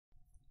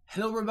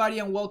Hello everybody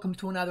and welcome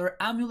to another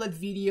Amulet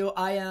video.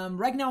 I am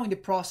right now in the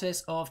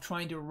process of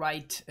trying to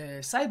write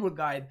a sideboard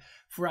guide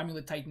for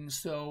Amulet Titans,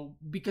 so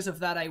because of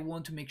that I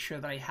want to make sure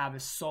that I have a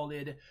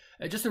solid,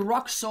 just a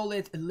rock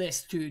solid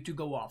list to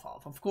go off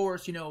of. Of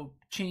course, you know,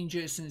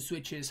 changes and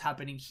switches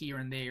happening here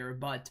and there,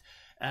 but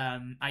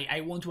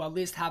I want to at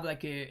least have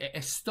like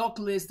a stock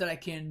list that I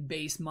can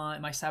base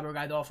my sideboard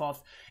guide off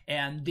of,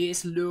 and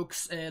this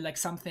looks like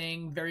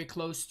something very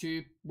close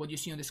to what you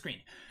see on the screen.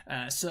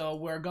 So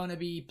we're gonna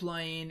be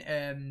playing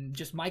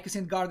just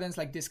Mycosynth Gardens.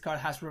 Like, this card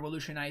has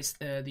revolutionized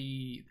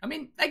the... I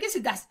mean, I guess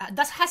it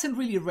hasn't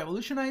really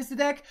revolutionized the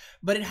deck,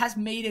 but it has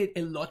made it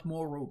a lot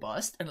more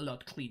robust and a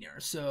lot cleaner.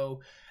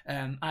 So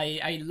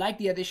I like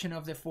the addition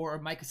of the 4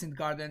 Mycosynth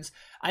Gardens.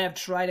 I have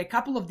tried a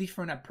couple of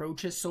different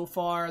approaches so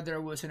far.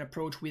 There was an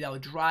approach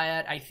without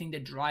Dryad. I think the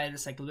Dryad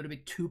is like a little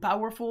bit too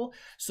powerful,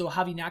 so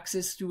having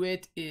access to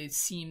it, it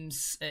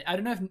seems, I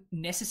don't know if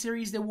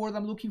necessary is the word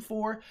I'm looking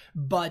for,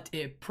 but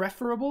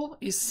preferable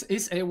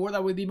is a word I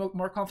would be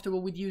more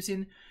comfortable with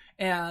using.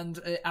 And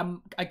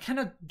I kind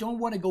of don't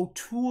want to go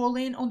too all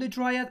in on the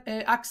Dryad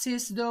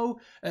axis though.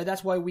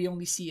 That's why we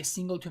only see a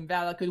singleton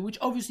Valakut, which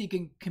obviously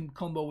can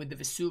combo with the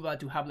Vesuva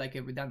to have like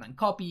a redundant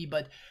copy,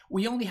 but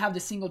we only have the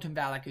singleton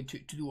Valakut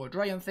to do our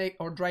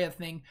Dryad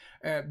thing.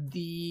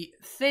 The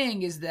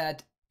thing is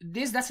that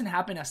this doesn't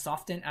happen as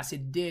often as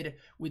it did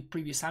with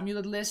previous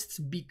Amulet lists,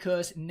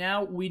 because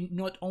now we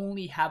not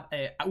only have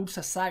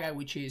Ursa Saga,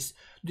 which is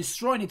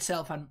destroying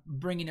itself and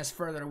bringing us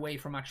further away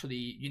from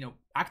actually, you know,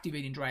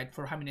 activating Dryad,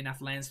 for having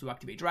enough lands to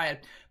activate Dryad,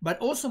 but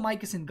also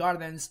Mycosynth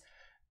Gardens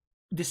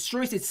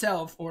destroys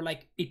itself, or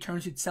like it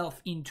turns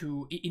itself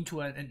into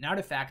an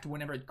artifact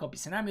whenever it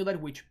copies an amulet,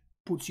 which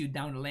puts you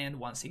down a land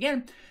once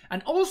again.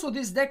 And also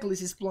this deck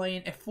list is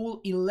playing a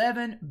full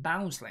 11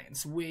 bounce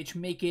lands, which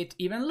make it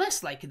even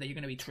less likely that you're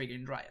going to be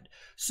triggering Dryad.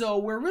 So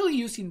we're really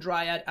using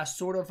Dryad as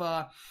sort of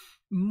a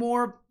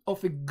more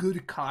of a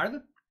good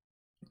card,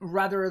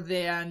 rather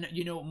than,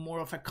 you know, more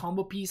of a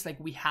combo piece like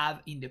we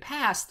have in the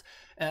past.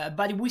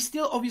 But we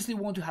still obviously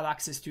want to have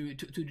access to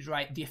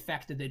the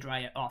effect that the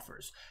Dryad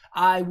offers.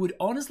 I would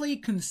honestly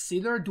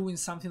consider doing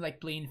something like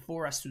playing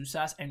 4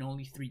 Azuzas and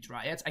only 3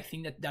 Dryads. I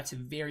think that that's a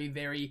very,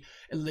 very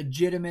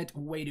legitimate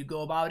way to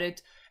go about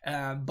it.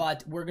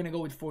 But we're gonna go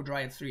with 4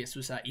 Dryad, 3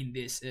 Azusa in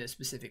this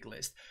specific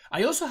list.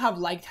 I also have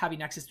liked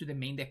having access to the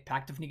main deck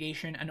Pact of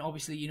Negation, and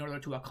obviously in order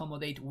to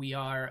accommodate, we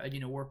are, you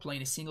know, we're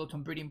playing a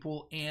singleton Breeding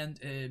Pool and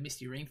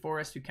Misty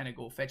Rainforest to kind of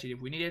go fetch it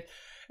if we need it.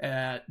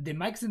 The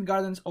Mycosynth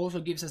Gardens also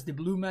gives us the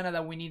blue mana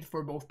that we need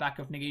for both Pact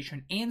of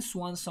Negation and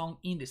Swan Song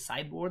in the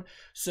sideboard,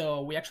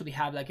 so we actually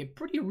have like a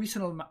pretty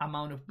reasonable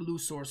amount of blue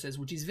sources,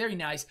 which is very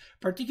nice,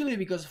 particularly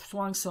because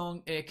Swan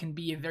Song can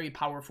be a very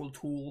powerful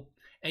tool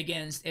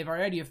against a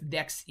variety of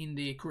decks in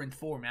the current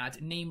format,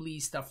 namely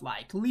stuff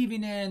like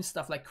Living End,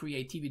 stuff like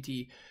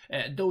Creativity.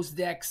 Those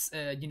decks,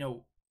 you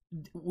know,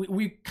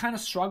 we kind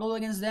of struggle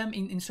against them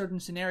in certain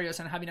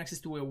scenarios, and having access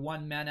to a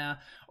 1 mana,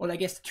 or I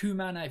guess 2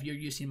 mana if you're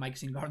using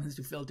Mycosynth Gardens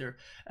to filter,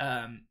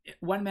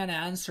 1 mana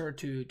answer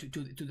to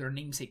their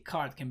namesake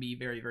card can be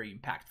very, very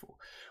impactful.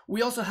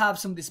 We also have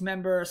some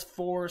Dismembers,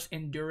 Force,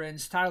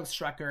 Endurance, Tireless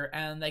Tracker,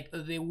 and like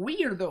the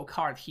weirdo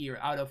card here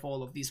out of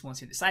all of these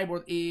ones in the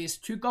sideboard is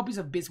 2 copies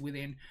of Beast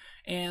Within.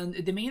 And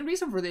the main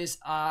reason for this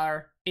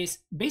is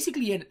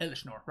basically an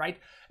EleshNorn, right?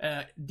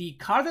 The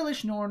card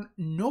EleshNorn,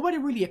 nobody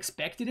really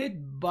expected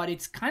it, but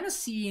it's kind of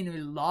seeing a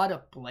lot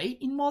of play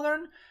in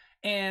Modern,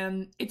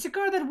 and it's a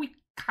card that we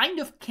kind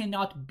of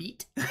cannot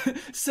beat.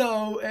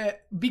 So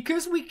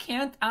because we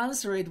can't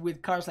answer it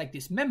with cards like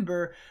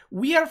Dismember,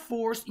 we are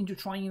forced into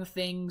trying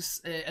things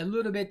a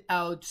little bit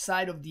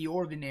outside of the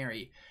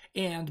ordinary.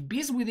 And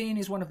Beast Within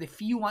is one of the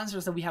few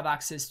answers that we have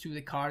access to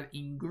the card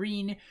in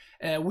green.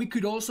 We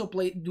could also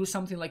do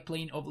something like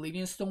playing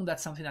Oblivion Stone.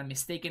 That's something that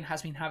Mistaken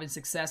has been having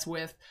success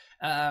with.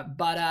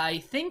 But I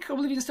think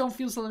Oblivion Stone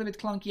feels a little bit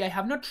clunky. I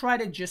have not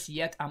tried it just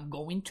yet. I'm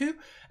going to.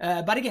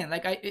 But again,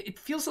 like it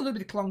feels a little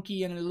bit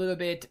clunky and a little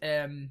bit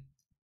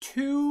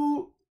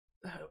too...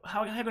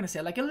 how am I gonna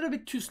say, like a little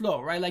bit too slow,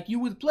 right? Like you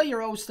would play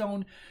your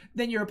O-Stone,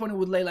 then your opponent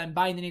would Leyline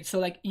Binding it, so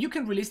like you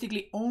can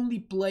realistically only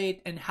play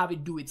it and have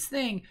it do its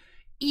thing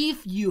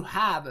if you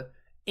have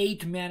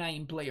 8 mana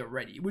in play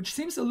already, which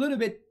seems a little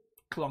bit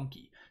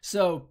clunky.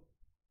 So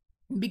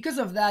because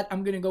of that,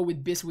 I'm gonna go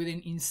with Beast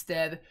Within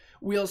instead.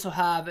 We also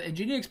have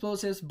Engineer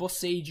Explosives, Boss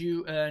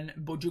Seiju, and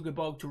Bojuga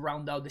Bog to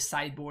round out the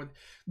sideboard.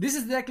 This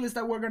is the deck list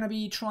that we're gonna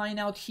be trying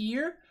out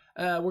here.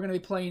 We're going to be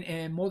playing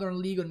a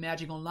Modern League on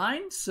Magic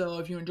Online, so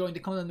if you're enjoying the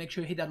content, make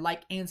sure you hit that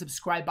like and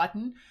subscribe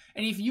button.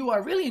 And if you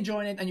are really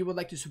enjoying it and you would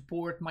like to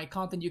support my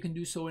content, you can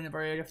do so in a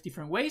variety of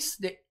different ways.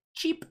 The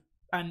cheap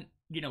and,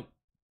 you know,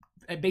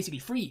 basically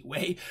free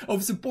way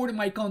of supporting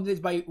my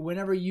content by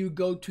whenever you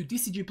go to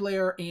TCG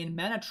Player and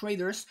Mana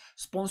Traders,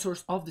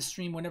 sponsors of the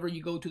stream, whenever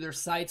you go to their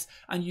sites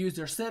and use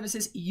their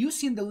services,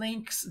 using the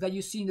links that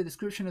you see in the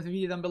description of the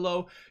video down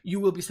below, you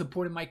will be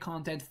supporting my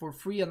content for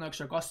free and no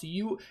extra cost to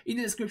you. In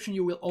the description,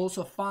 you will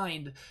also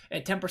find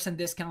a 10%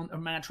 discount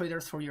on Mana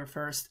Traders for your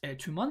first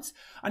 2 months.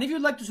 And if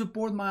you'd like to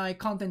support my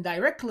content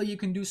directly, you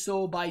can do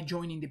so by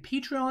joining the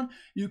Patreon.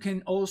 You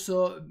can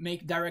also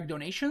make direct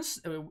donations.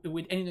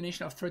 With any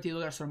donation of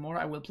 $30 or more,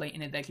 I will play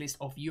in a deck list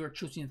of your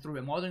choosing through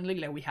a modern league.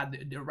 Like we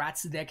had the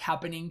Rats deck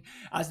happening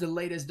as the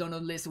latest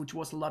donut list, which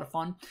was a lot of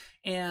fun.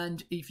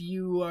 And if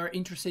you are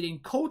interested in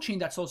coaching,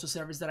 that's also a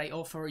service that I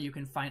offer. You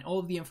can find all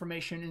of the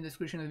information in the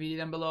description of the video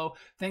down below.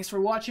 Thanks for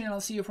watching, and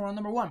I'll see you for round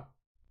number 1.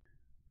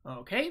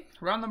 Okay,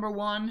 round number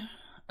 1.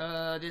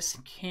 This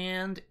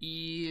hand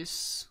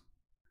is,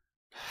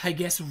 I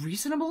guess,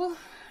 reasonable.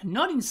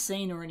 Not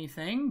insane or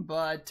anything,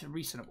 but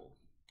reasonable.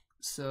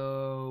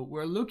 So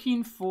we're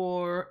looking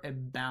for a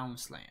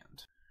bounce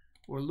land.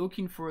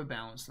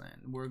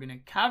 We're gonna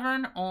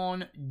Cavern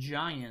on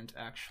Giant,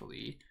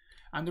 actually.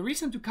 And the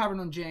reason to Cavern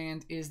on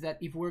Giant is that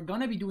if we're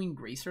gonna be doing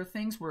Gracer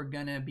things, we're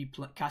gonna be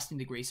casting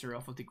the Gracer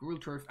off of the Gruul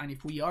Turf, and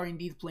if we are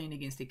indeed playing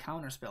against a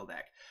counterspell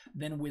deck,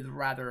 then we'd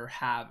rather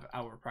have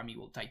our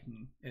Primeval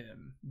Titan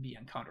be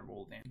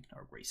uncounterable than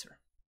our Gracer.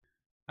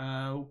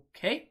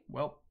 Okay,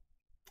 well,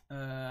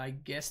 I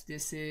guess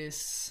this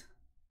is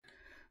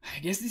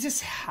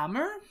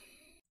Hammer.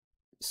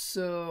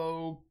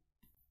 So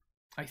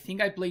I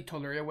think I play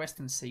Tolaria West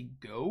and say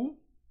go.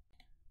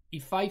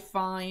 If I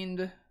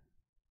find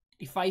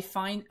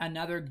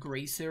another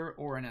Gracer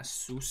or an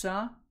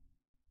Azusa,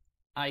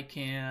 I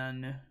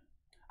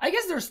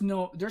guess there's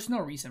no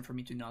reason for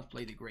me to not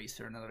play the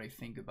Gracer now that I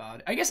think about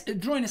it. I guess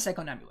drawing a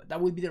second Amulet, that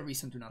would be the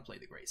reason to not play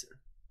the Gracer.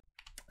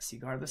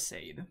 Cigar the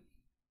Sade.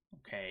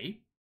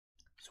 Okay.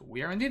 So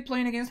we are indeed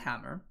playing against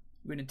Hammer.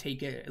 We're gonna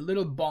take a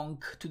little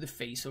bonk to the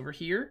face over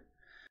here.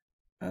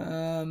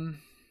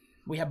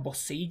 We have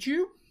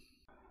Boseiju.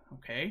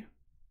 Okay.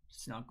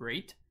 It's not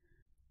great.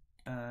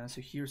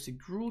 So here's a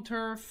Gruul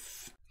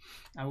Turf.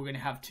 And we're gonna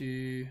have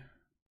to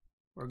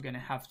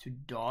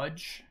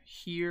dodge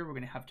here. We're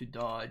gonna have to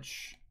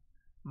dodge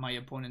my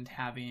opponent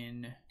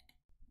having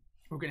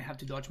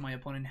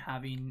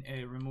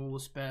a removal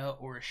spell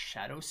or a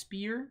Shadow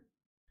Spear.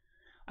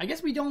 I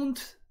guess we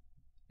don't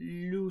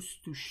lose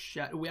to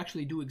Shadow. We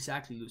actually do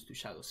exactly lose to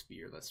Shadow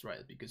Spear. That's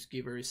right, because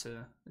Giver is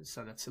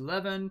so that's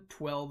 11,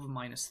 12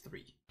 minus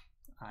 3.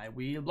 I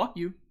will block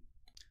you.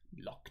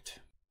 Blocked.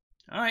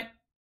 All right,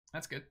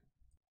 that's good.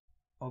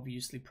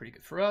 Obviously pretty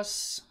good for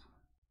us.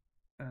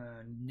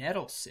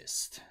 Nettle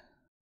Cyst.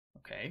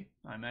 Okay,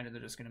 I imagine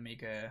they're just gonna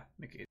make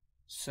it.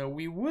 So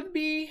we would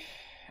be,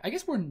 I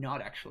guess we're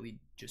not actually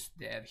just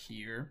dead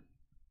here.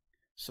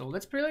 So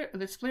let's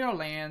play our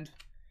land,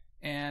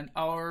 and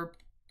our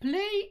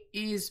play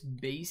is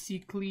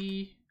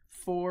basically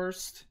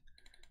forced.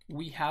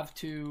 We have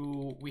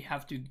to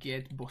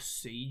get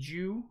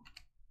Boseiju.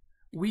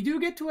 We do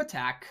get to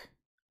attack,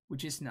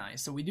 which is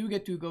nice. So we do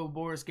get to go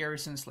Boros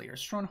Garrison, Slayer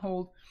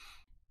Stronghold.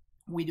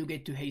 We do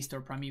get to haste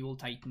our Primeval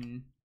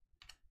Titan,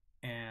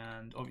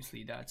 and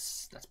obviously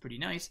that's pretty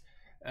nice.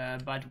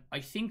 But I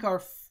think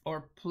our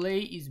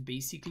play is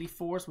basically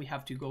forced. We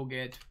have to go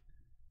get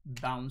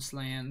Bounce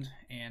Land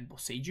and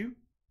Boseiju.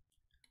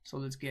 So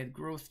let's get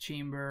Growth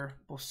Chamber,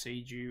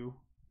 Boseiju,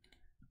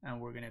 and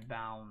we're gonna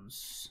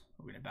bounce.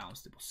 We're gonna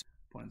bounce the Boseiju.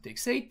 Opponent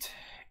takes 8,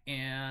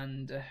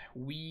 and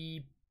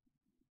we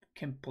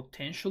can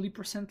potentially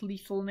present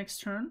lethal next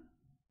turn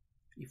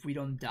if we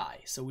don't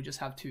die. So we just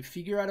have to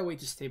figure out a way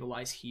to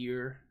stabilize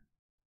here.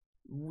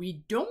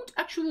 We don't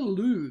actually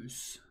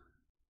lose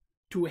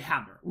to a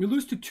hammer. We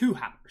lose to 2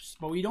 hammers,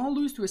 but we don't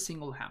lose to a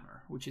single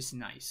hammer, which is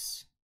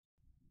nice.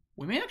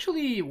 We may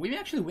actually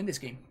win this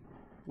game.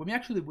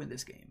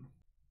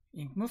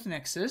 Inkmoth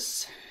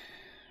Nexus.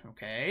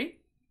 Okay.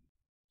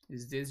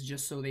 Is this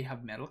just so they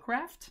have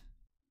Metalcraft?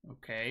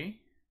 Okay.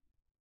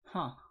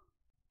 Huh.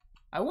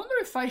 I wonder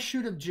if I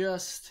should have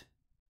just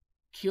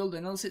killed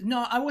another.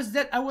 No, I was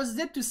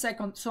dead to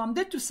second. So I'm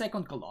dead to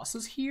second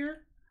Colossus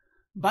here,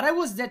 but I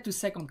was dead to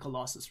second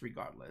Colossus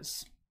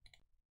regardless.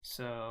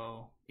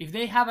 So if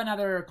they have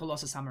another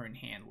Colossus Hammer in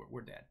hand,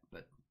 we're dead.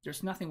 But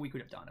there's nothing we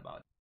could have done about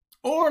it.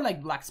 Or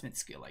like Blacksmith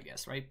Skill, I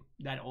guess, right?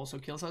 That also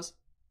kills us.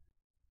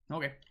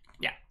 Okay,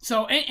 yeah.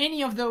 So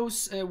any of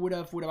those would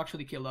have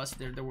actually killed us.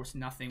 There was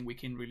nothing we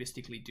can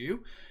realistically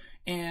do.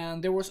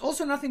 And there was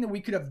also nothing that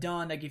we could have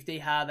done, like if they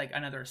had like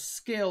another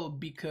skill,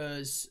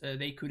 because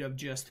they could have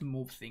just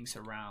moved things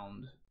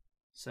around.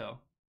 So,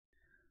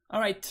 all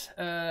right,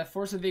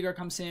 Force of Vigor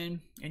comes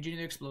in,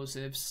 Engineered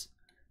Explosives,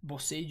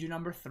 Boseiju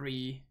number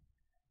 3,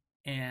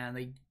 and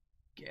I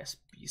guess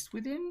Beast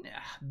Within.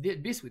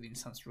 Beast Within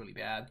sounds really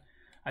bad.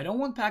 I don't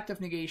want Pact of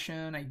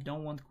Negation. I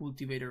don't want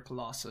Cultivator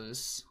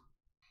Colossus.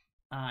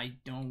 I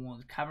don't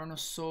want Cavern of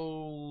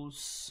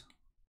Souls.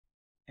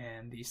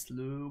 And this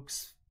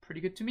looks pretty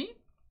good to me.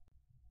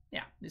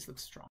 Yeah, this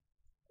looks strong.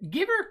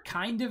 Giver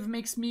kind of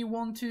makes me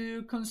want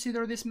to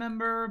consider this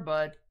member,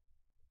 but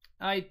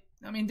I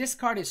I mean, this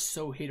card is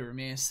so hit or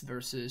miss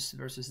versus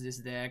this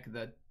deck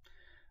that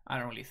I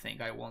don't really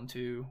think I want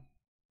to,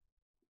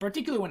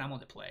 particularly when I'm on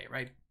the play,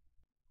 right?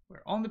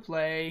 We're on the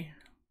play.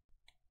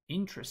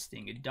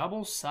 Interesting, a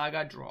double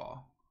Saga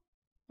draw.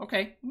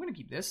 Okay, I'm gonna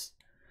keep this.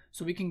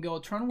 So we can go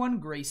turn 1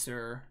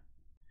 Gracer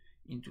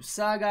into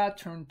Saga,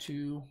 turn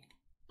 2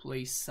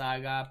 play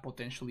Saga,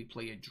 potentially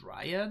play a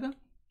Dryad.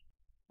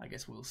 I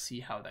guess we'll see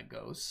how that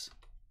goes.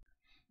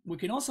 We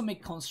can also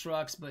make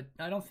constructs, but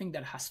I don't think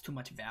that has too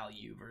much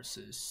value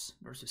versus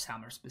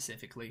Hammer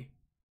specifically.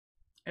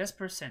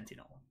 Esper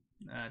Sentinel.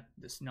 That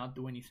does not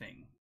do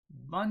anything.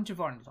 Bunch of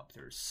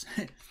Ornithopters.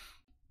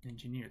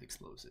 Engineered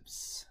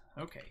Explosives.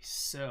 Okay,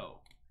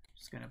 so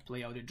just gonna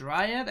play out a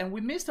Dryad, and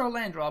we missed our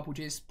land drop, which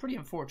is pretty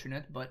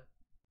unfortunate, but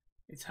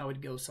it's how it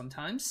goes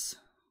sometimes.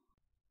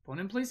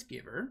 Opponent plays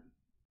Giver.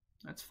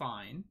 That's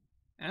fine.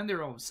 And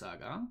their own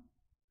Saga.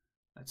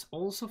 That's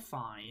also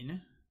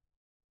fine.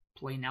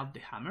 Playing out the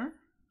Hammer.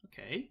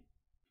 Okay.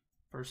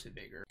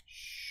 Persevigor.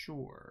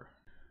 Sure.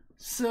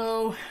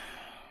 So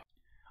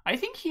I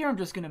think here I'm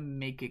just gonna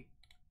make a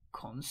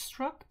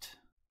construct.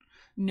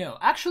 No,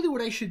 actually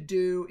what I should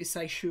do is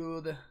I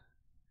should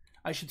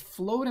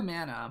float a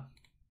mana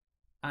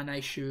and I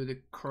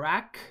should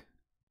crack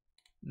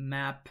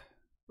map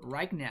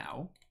right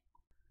now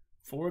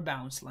for a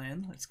bounce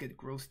land. Let's get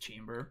Growth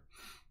Chamber.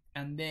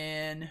 And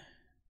then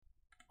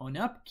on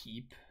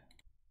upkeep,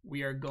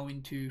 we are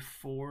going to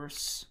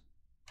force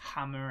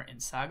Hammer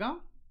and Saga.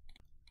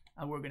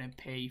 And we're going to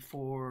pay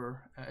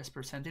for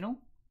Esper Sentinel.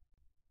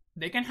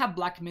 They can have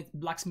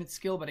Blacksmith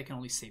skill, but I can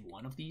only save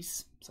one of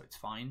these, so it's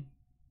fine.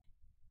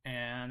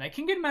 And I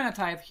can get Mana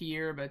Tithe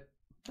here, but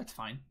that's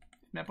fine.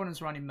 If my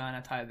opponent's running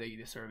Mana Tithe, they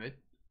deserve it.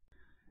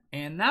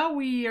 And now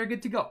we are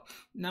good to go.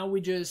 Now we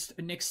just,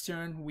 next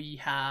turn, we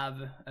have,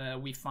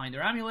 we find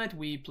our Amulet,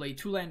 we play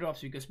 2 land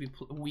drops because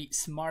we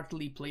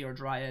smartly play our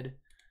Dryad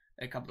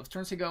a couple of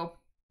turns ago.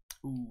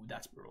 Ooh,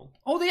 that's brutal.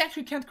 Oh, they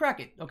actually can't crack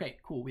it. Okay,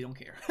 cool, we don't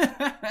care.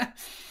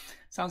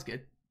 Sounds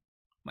good.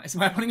 Is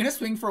my opponent gonna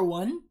swing for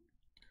 1?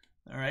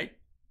 Alright.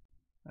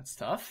 That's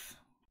tough.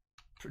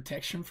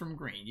 Protection from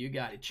green. You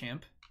got it,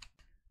 champ.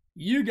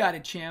 You got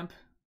it, champ.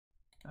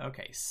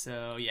 Okay,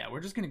 so yeah,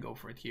 we're just gonna go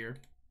for it here.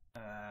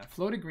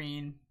 Float a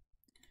green.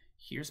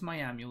 Here's my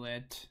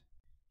Amulet.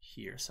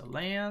 Here's a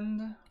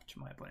land, which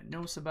my opponent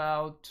knows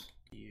about.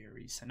 Here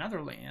is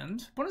another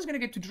land. Opponent's gonna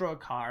get to draw a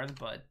card,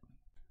 but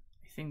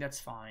I think that's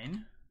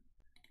fine.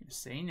 I'm gonna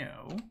say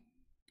no.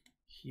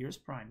 Here's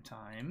Prime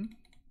Time.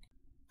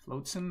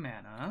 Float some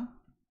mana.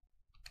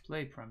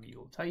 Play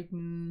Primeval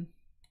Titan.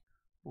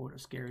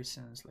 Borders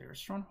Garrison, Slayer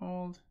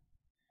Stronghold.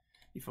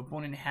 If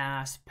opponent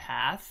has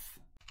Path,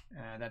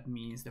 that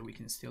means that we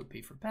can still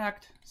pay for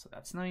Pact, so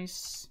that's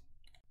nice.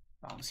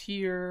 Bounce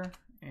here,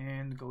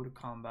 and go to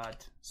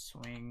combat,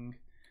 swing.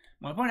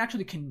 My opponent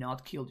actually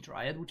cannot kill the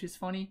Dryad, which is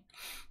funny.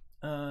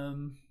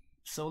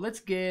 So let's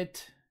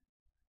get...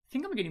 I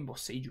think I'm getting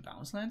Boseiju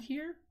Bounce Land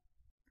here.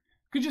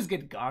 Could just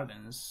get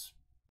Gardens.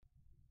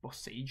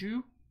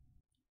 Boseiju?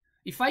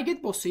 If I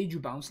get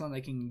Boseiju Bounce Land,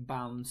 I can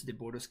bounce the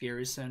Borders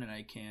Garrison, and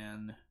I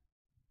can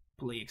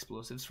play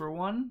Explosives for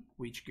 1,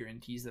 which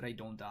guarantees that I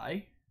don't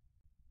die.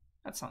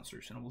 That sounds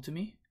reasonable to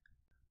me.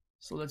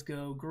 So let's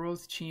go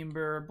Growth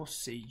Chamber,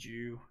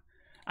 Boseiju.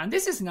 And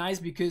this is nice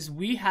because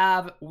we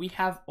have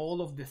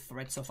all of the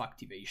threats of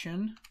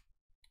activation,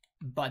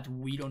 but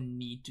we don't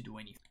need to do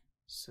anything.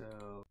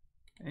 So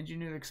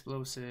Engineered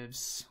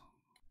Explosives.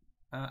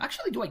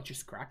 Actually, do I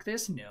just crack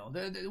this? No,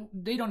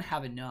 they don't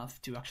have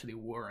enough to actually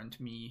warrant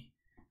me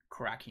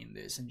cracking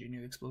this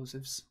Engineered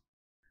Explosives.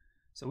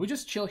 So we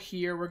just chill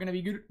here. We're gonna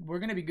be good. We're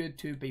gonna be good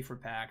to pay for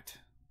Pact,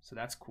 so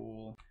that's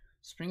cool.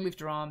 Springleaf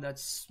Drum.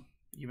 That's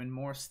even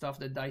more stuff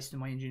that dies to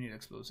my Engineered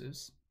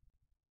Explosives.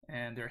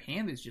 And their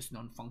hand is just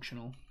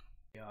non-functional.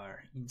 They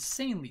are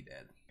insanely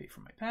dead. Pay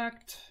for my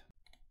Pact.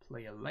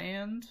 Play a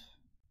land.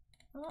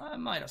 I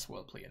might as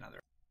well play another.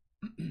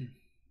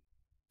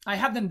 I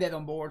have them dead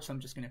on board, so I'm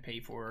just gonna pay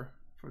for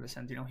the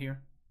Sentinel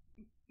here.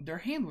 Their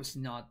hand was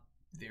not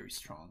very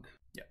strong.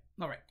 Yeah.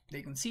 All right.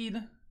 They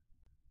concede,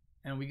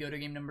 and we go to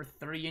game number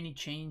 3. Any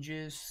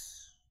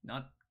changes?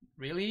 Not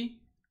really.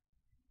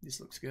 This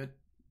looks good.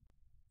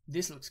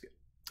 This looks good.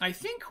 I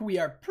think we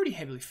are pretty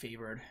heavily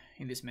favored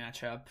in this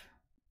matchup.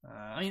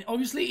 I mean,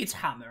 obviously it's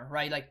Hammer,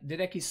 right? Like, the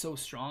deck is so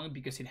strong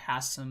because it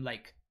has some,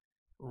 like,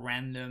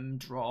 random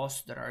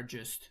draws that are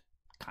just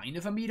kind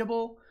of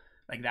unbeatable.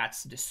 Like,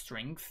 that's the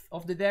strength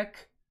of the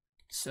deck.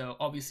 So,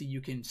 obviously, you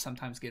can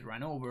sometimes get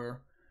run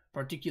over,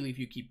 particularly if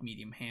you keep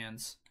medium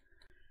hands.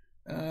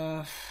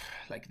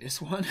 Like this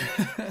one.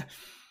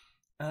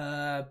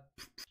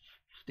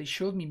 They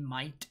showed me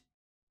Might.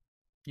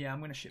 Yeah, I'm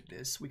gonna ship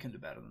this. We can do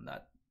better than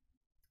that.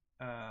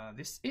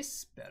 This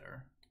is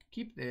better.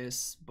 Keep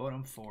this,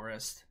 bottom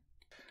forest.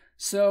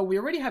 So we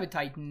already have a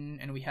Titan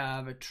and we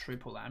have a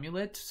triple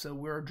Amulet. So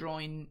we're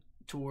drawing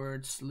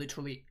towards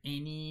literally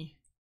any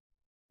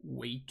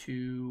way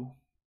to...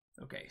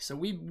 Okay, so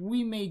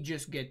we may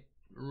just get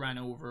run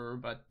over,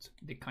 but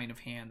the kind of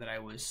hand that I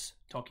was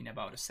talking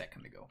about a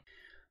second ago.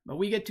 But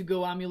we get to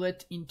go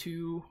Amulet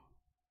into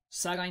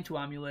Saga into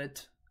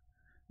Amulet,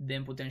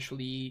 then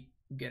potentially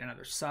get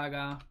another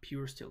Saga,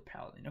 Pure Steel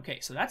Paladin. Okay,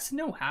 so that's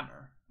no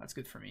hammer. That's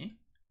good for me.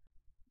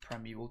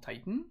 Primeval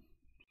Titan.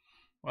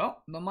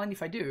 Well, don't mind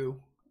if I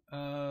do.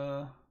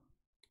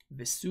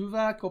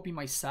 Vesuva, copy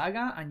my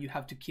Saga, and you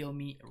have to kill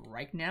me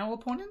right now,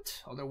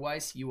 opponent.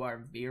 Otherwise, you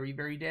are very,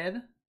 very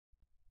dead.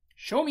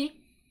 Show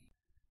me.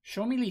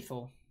 Show me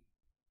lethal.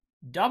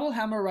 Double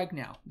hammer right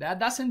now. That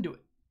doesn't do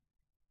it.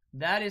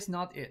 That is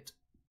not it.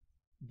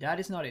 That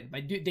is not it.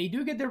 But they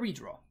do get the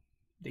redraw.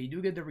 They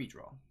do get the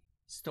redraw.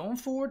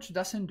 Stoneforge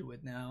doesn't do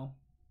it now.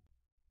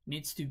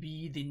 Needs to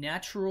be the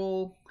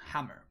natural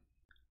hammer.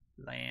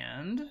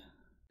 Land.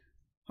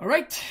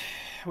 Alright.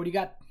 What do you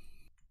got?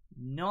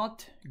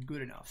 Not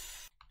good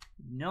enough.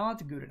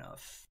 Not good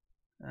enough.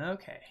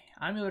 Okay.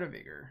 Amulet of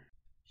Vigor.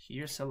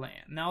 Here's a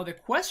land. Now the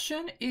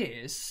question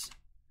is,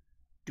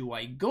 do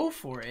I go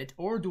for it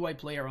or do I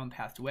play around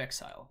Path to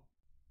Exile?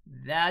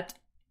 That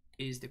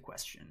is the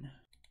question.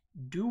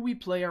 Do we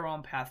play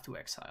around Path to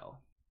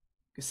Exile?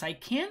 Because I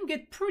can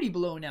get pretty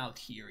blown out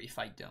here if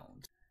I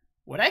don't.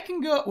 What I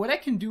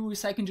can do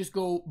is I can just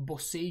go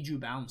Boseiju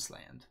Bounce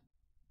Land.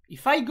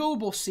 If I go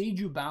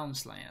Boseiju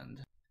Bounce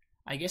Land,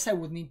 I guess I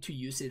would need to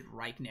use it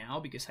right now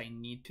because I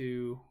need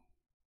to.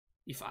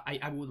 If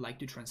I would like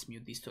to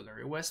transmute these to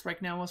Tolaria West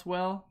right now as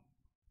well.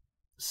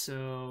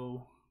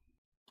 So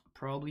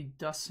probably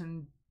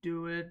doesn't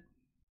do it.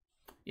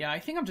 Yeah, I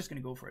think I'm just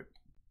gonna go for it.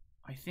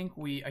 I think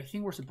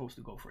we're supposed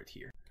to go for it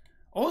here.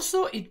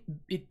 Also, it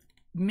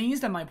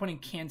means that my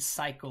opponent can't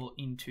cycle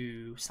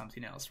into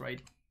something else,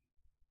 right?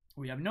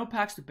 We have no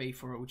packs to pay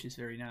for, which is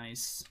very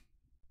nice.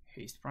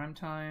 Haste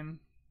Primetime.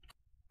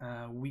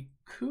 We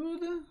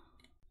could.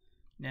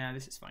 Nah,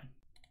 this is fine.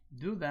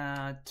 Do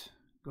that.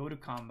 Go to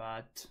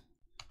combat.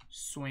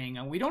 Swing.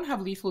 And we don't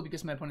have lethal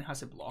because my opponent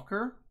has a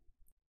blocker.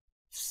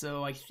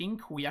 So I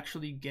think we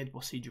actually get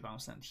Boseiju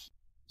Bounce Land.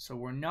 So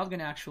we're not going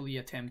to actually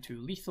attempt to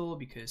lethal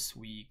because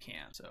we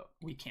can't. So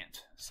we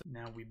can't. So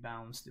now we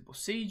bounce the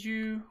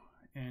Boseiju.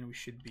 And we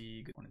should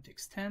be good. Opponent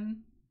takes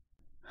 10.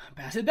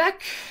 Pass it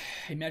back.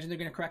 Imagine they're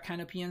going to crack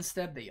Canopy and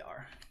step. They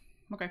are.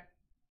 Okay.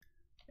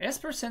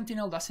 Esper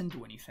Sentinel doesn't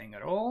do anything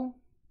at all.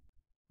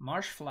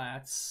 Marsh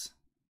Flats.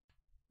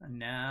 And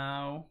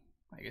now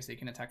I guess they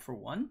can attack for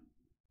 1.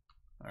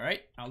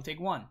 Alright, I'll take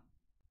 1.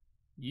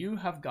 You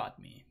have got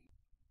me.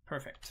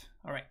 Perfect.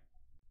 Alright.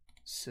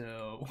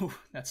 So,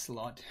 that's a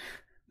lot.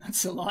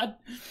 That's a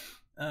lot.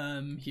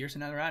 Here's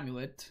another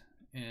Amulet.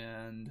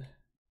 And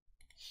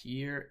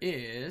here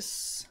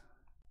is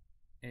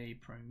a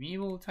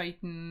Primeval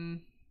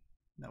Titan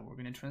that we're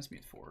going to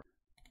transmute for.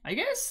 I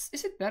guess,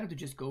 is it better to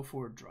just go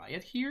for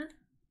Dryad here?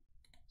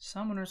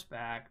 Summoner's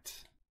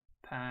Pact.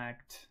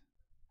 Pact.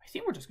 I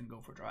think we're just going to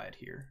go for Dryad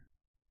here.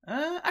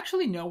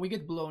 Actually, no, we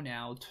get blown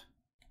out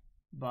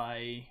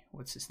by,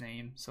 what's his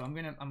name? So I'm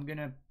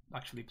gonna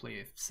actually play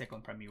a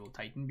second Primeval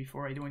Titan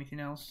before I do anything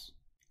else.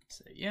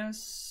 Say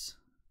yes.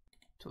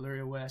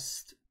 Tolaria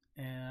West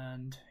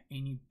and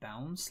any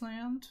bounce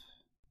land.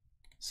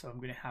 So I'm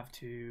gonna have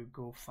to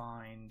go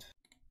find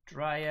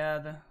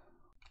Dryad,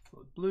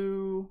 float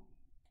blue,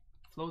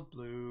 float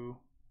blue,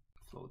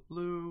 float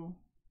blue,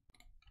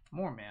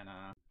 more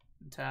mana,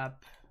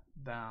 tap,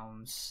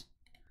 bounce,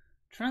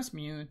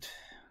 transmute,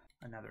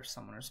 another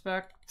Summoner's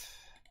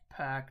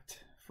Pact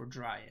for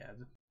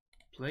Dryad,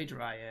 play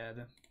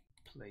Dryad,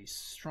 play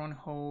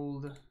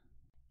Stronghold,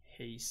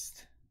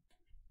 haste,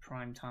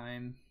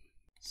 Primetime,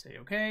 say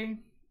okay,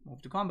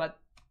 move to combat,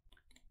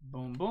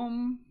 boom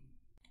boom.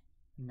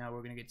 Now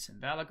we're gonna get some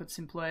Valakuts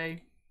in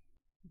play.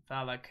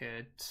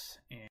 Valakut,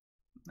 and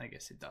I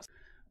guess it does.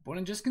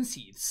 Opponent just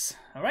concedes.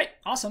 Alright,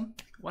 awesome.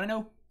 Wanna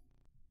know?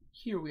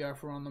 Here we are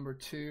for round number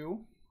 2.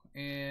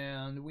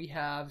 And we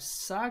have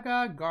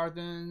Saga,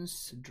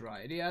 Gardens,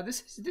 Dryad. Yeah,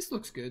 this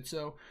looks good.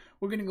 So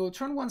we're gonna go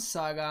turn 1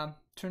 Saga,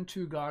 turn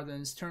 2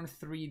 Gardens, turn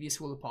 3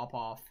 this will pop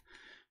off.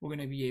 We're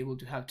gonna be able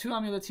to have 2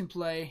 Amulets in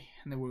play,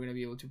 and then we're gonna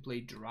be able to play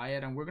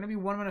Dryad, and we're gonna be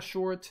 1 mana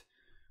short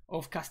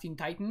of casting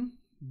Titan.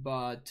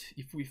 But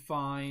if we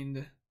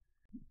find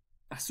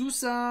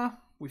Azusa,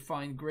 we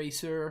find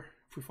Gracer,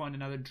 if we find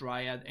another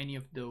Dryad, any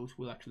of those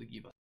will actually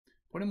give us.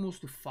 Opponent moves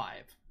to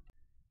 5.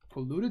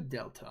 Polluted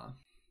Delta.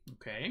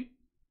 Okay.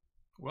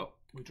 Well,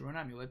 we draw an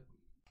Amulet.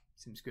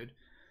 Seems good.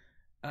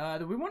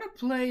 Do we want to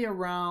play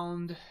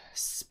around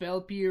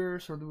Spell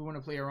Pierce or do we want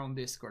to play around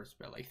Discard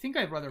Spell? I think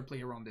I'd rather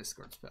play around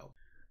Discard Spell.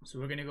 So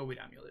we're going to go with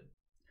Amulet.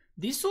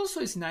 This also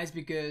is nice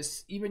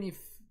because even if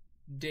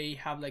they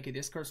have like a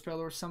Discard Spell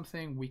or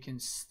something, we can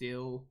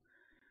still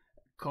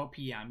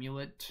copy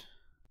Amulet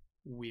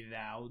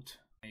without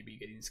maybe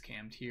getting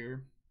scammed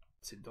here.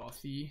 It's a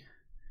Dothy.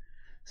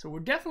 So we're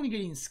definitely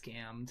getting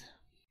scammed.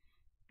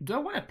 Do I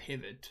want to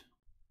pivot?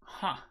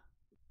 Huh.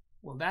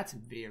 Well, that's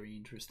very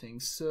interesting.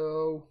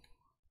 So,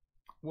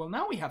 well,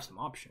 now we have some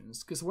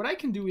options. Because what I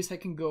can do is I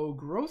can go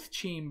Growth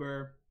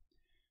Chamber,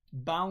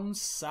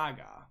 Bounce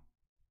Saga.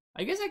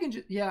 I guess I can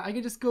just, yeah, I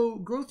can just go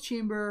Growth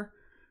Chamber,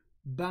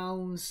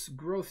 Bounce,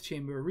 Growth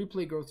Chamber,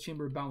 replay Growth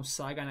Chamber, Bounce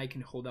Saga, and I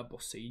can hold up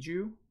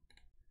Boseiju.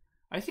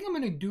 I think I'm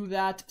gonna do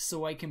that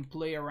so I can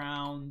play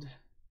around.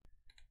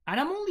 And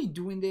I'm only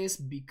doing this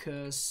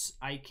because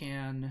I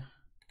can...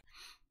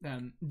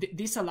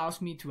 this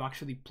allows me to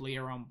actually play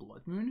around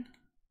Blood Moon.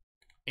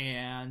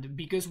 And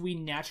because we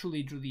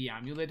naturally drew the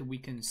Amulet, we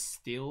can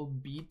still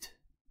beat...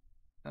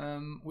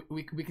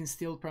 we can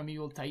still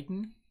Primeval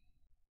Titan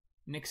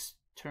next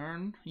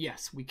turn.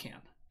 Yes, we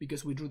can,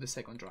 because we drew the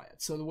second Dryad.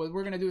 So what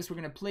we're going to do is we're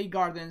going to play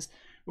Gardens,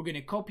 we're going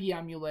to copy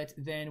Amulet,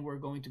 then we're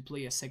going to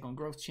play a second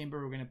Growth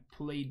Chamber, we're going to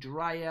play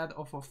Dryad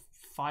off of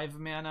 5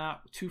 mana,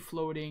 2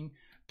 floating,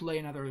 play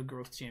another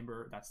Growth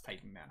Chamber, that's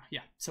Titan mana.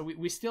 Yeah, so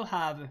we still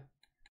have...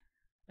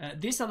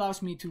 this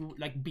allows me to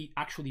like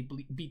actually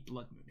beat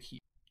Blood Moon here.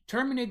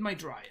 Terminate my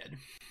Dryad.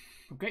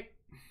 Okay,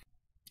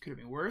 could have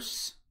been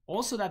worse.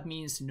 Also, that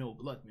means no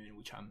Blood Moon,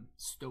 which I'm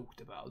stoked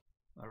about.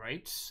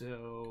 Alright,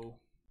 so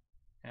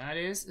that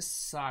is a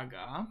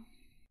Saga.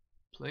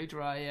 Play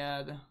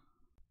Dryad.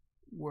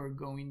 We're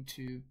going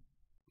to...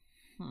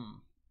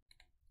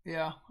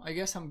 Yeah, I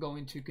guess I'm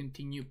going to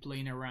continue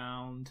playing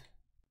around...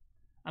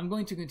 I'm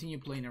going to continue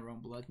playing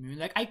around Blood Moon.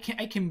 Like, I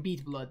can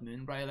beat Blood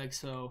Moon, right? Like,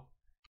 so...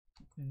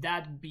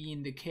 That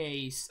being the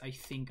case, I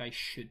think I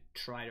should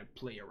try to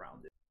play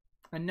around it.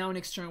 And now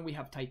next turn we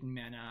have Titan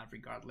mana,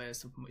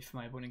 regardless of if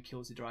my opponent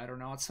kills the Dryad or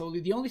not. So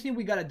the only thing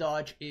we gotta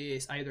dodge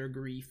is either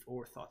Grief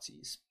or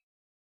Thoughtseize.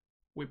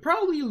 We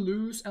probably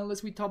lose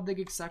unless we top deck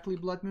exactly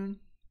Blood Moon.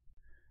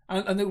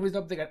 And then we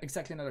top deck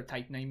exactly another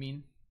Titan, I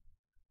mean.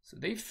 So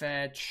they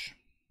fetch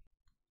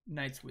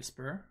Night's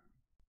Whisper.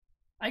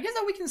 I guess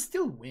that we can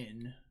still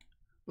win.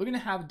 We're gonna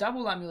have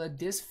double Amulet.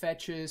 This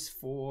fetches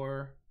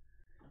for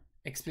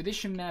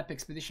Expedition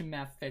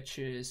Map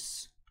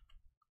fetches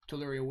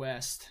Tolaria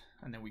West.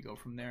 And then we go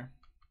from there.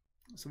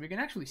 So we can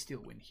actually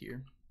still win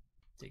here.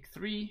 Take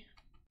 3.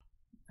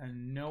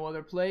 And no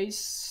other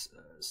place.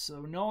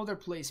 So no other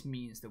place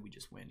means that we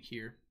just win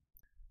here.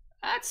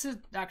 That's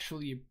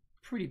actually a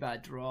pretty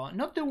bad draw.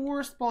 Not the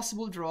worst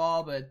possible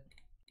draw, but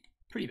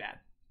pretty bad.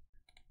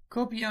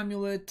 Copy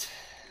Amulet.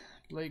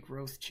 Play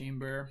Growth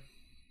Chamber.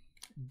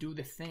 Do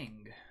the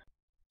thing.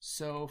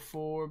 So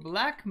for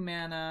black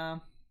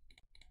mana,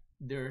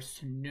 there's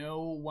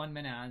no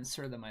 1-mana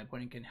answer that my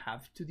opponent can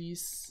have to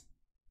these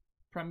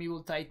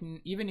Primeval Titan.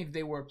 Even if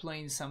they were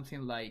playing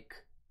something like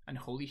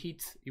Unholy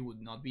Heat, it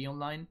would not be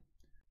online.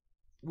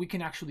 We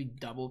can actually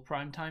double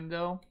Prime Time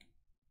though,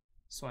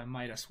 so I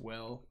might as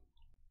well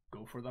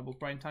go for double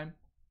Prime Time.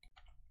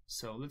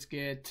 So let's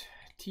get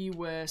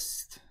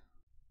T-West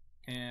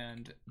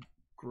and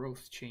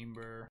Growth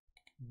Chamber,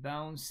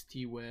 bounce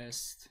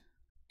T-West,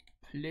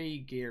 play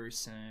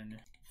Garrison,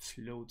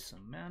 float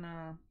some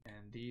mana,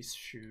 and these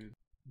should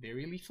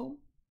very lethal.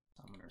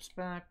 Summoner's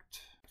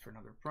Pact for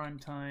another Prime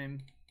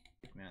Time.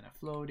 Mana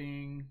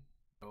floating,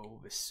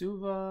 go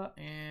Vesuva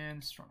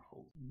and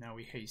Stronghold. Now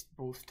we haste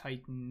both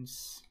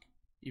Titans.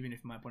 Even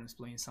if my opponent's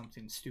playing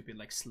something stupid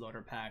like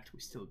Slaughter Pact,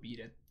 we still beat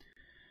it.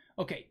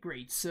 Okay,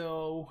 great.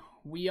 So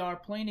we are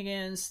playing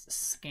against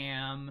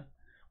Scam.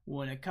 We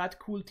want to cut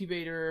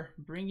Cultivator,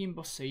 bring in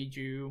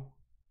Boseiju,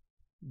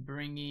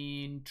 bring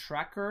in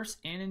Trackers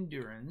and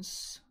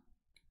Endurance,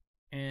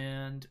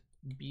 and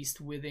Beast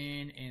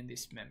Within and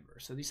Dismember.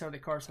 So these are the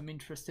cards I'm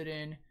interested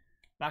in.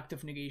 Pact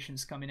of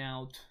Negations coming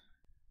out.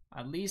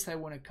 At least I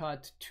want to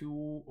cut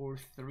 2 or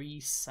 3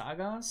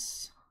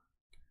 Sagas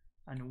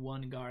and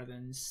 1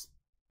 Gardens.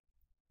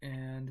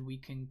 And we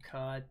can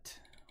cut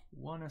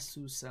 1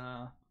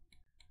 Azusa,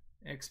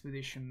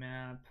 Expedition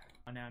Map,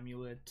 an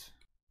Amulet.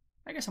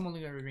 I guess I'm only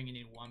going to be bringing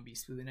in 1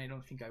 Beast Within. I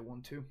don't think I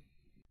want to.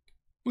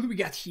 What do we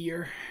got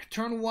here?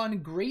 Turn 1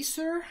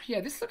 Gracer.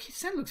 Yeah, this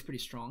set looks pretty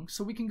strong.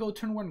 So we can go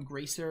turn 1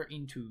 Gracer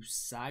into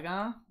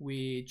Saga,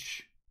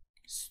 which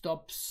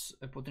stops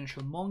a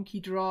potential Monkey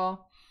draw.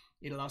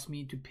 It allows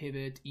me to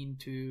pivot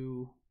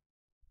into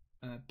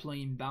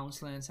playing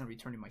Bounce Lands and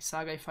returning my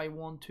Saga if I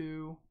want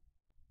to.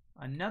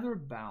 Another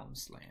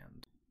Bounce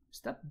Land. Is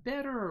that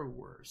better or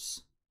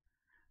worse?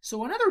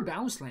 So another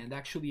Bounce Land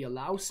actually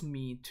allows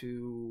me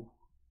to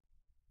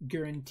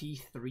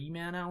guarantee 3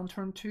 mana on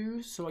turn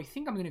 2. So I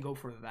think I'm going to go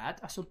for that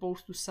as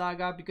opposed to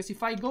Saga. Because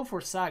if I go for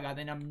Saga,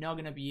 then I'm not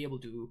going to be able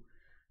to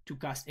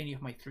cast any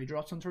of my 3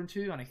 drops on turn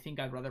 2. And I think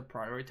I'd rather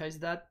prioritize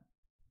that.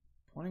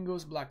 Opponent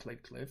goes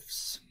Blacklight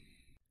Cliffs.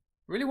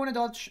 Really want to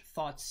dodge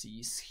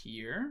Thoughtseize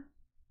here.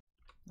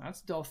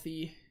 That's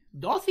Dothy.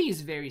 Dothy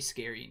is very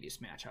scary in this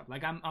matchup.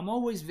 Like I'm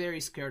always very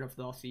scared of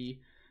Dothy.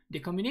 The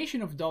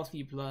combination of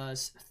Dothy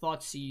plus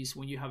Thoughtseize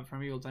when you have a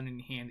Primeval Titan in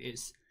hand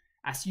is,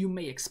 as you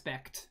may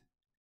expect,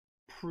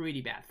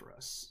 pretty bad for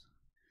us.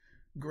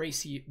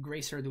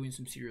 Gracer doing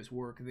some serious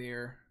work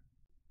there.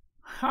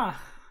 Huh.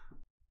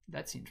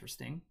 That's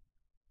interesting.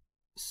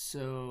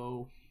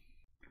 So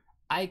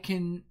I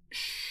can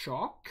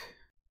shock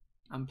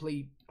and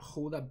play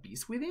Hold Up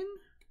Beast Within.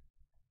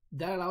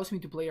 That allows me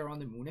to play around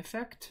the Moon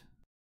effect.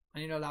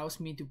 And it allows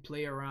me to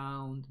play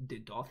around the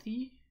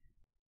Dothy.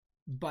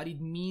 But it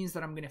means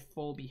that I'm going to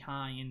fall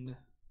behind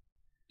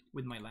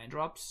with my land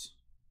drops.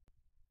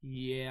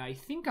 Yeah, I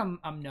think I'm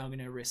not going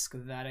to risk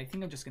that. I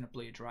think I'm just going to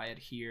play a Dryad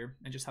here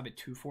and just have a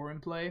 2-4 in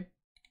play.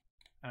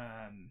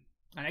 And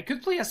I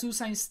could play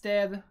Azusa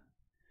instead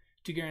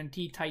to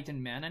guarantee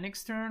Titan mana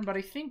next turn, but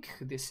I think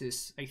this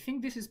is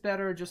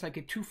better. Just like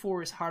a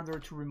 2/4 is harder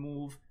to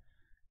remove,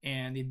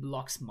 and it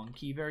blocks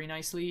Monkey very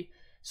nicely.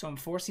 So I'm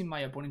forcing my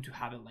opponent to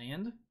have a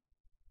land.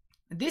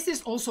 This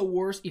is also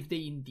worse if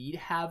they indeed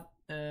have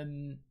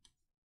a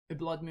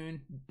Blood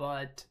Moon,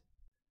 but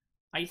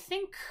I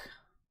think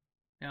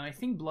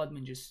Blood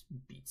Moon just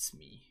beats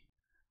me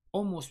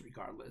almost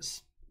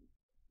regardless,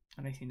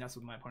 and I think that's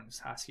what my opponent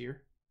has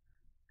here.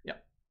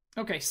 Yep.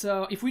 Okay,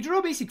 so if we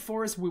draw Basic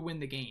Forest, we win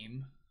the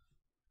game.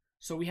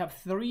 So we have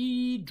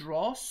 3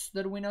 draws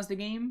that win us the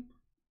game,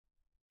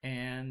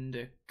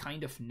 and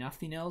kind of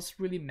nothing else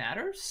really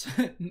matters.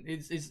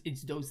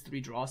 it's those 3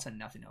 draws and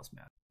nothing else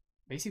matters.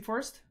 Basic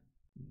Forest?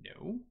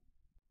 No.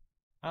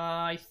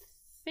 I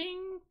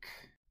think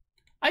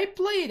I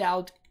play it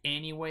out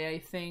anyway, I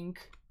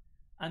think.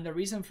 And the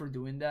reason for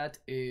doing that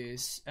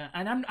is,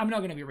 and I'm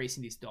not gonna be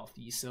racing these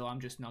Dothy, so I'm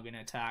just not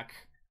gonna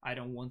attack. I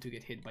don't want to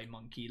get hit by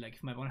Monkey. Like,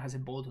 if my opponent has a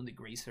Bolt on the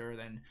Grazer,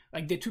 then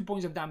like the 2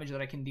 points of damage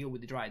that I can deal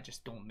with the Dryad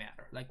just don't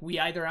matter. Like, we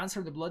either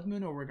answer the Blood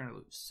Moon or we're gonna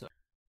lose. So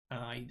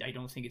I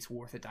don't think it's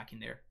worth attacking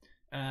there.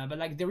 But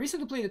like, the reason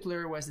to play the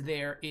player was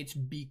there, it's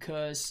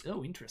because,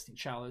 oh, interesting,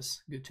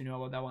 Chalice. Good to know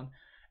about that one.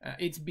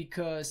 It's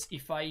because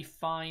if I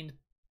find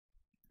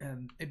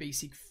a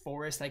Basic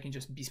Forest, I can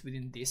just beast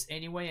within this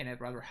anyway, and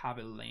I'd rather have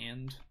a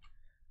land,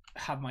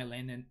 have my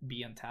land and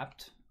be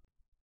untapped.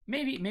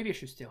 Maybe I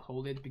should still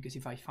hold it, because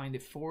if I find a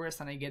forest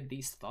and I get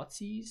these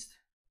Thoughtseize,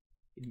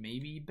 it may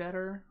be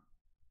better.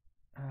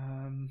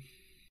 All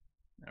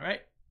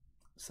right,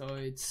 so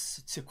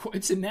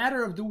it's a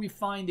matter of, do we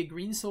find a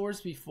green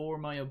source before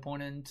my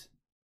opponent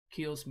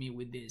kills me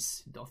with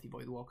this Dothy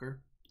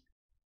Voidwalker.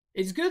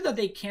 It's good that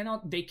they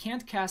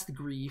can't cast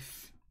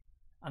Grief,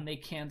 and they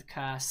can't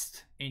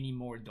cast any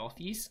more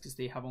Dothys because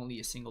they have only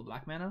a single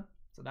black mana,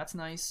 so that's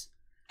nice.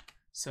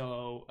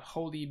 So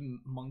Holy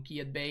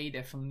Monkey at bay,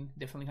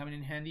 definitely coming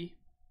in handy.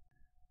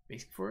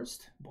 Basic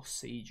Forest,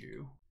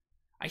 Boseiju.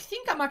 I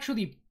think I'm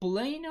actually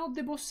playing out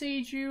the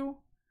Boseiju,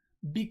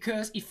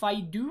 because if I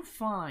do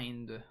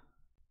find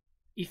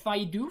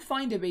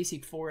a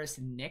Basic Forest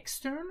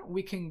next turn,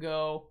 we can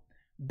go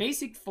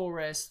Basic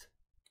Forest,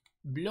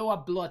 blow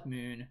up Blood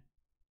Moon,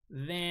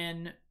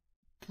 then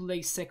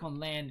play second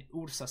land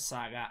Ursa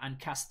Saga and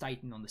cast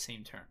Titan on the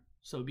same turn.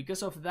 So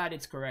because of that,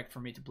 it's correct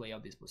for me to play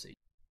out this Boseiju.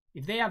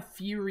 If they have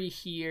Fury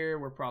here,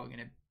 we're probably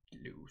gonna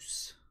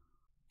lose,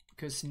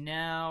 because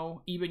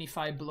now even if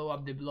I blow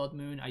up the Blood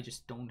Moon, I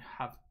just don't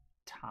have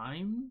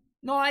time.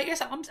 No, I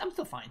guess I'm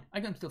still fine.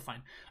 I'm still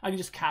fine. I can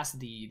just cast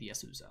the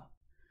Azusa.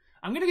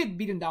 I'm gonna get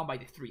beaten down by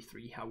the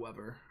 3/3,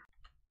 however,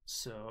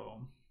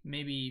 so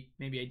maybe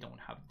I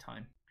don't have the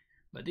time.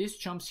 But this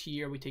jumps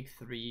here, we take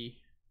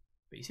 3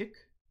 basic.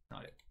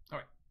 Not it. All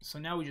right, so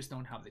now we just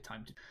don't have the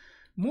time to.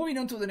 Moving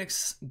on to the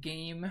next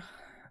game.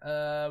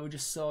 We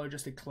just saw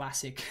just a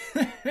classic,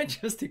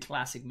 just a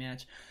classic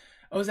match.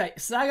 I was like,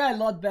 Saga a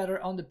lot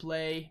better on the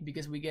play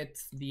because we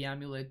get the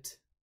Amulet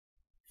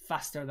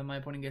faster than my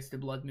opponent gets the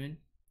Blood Moon.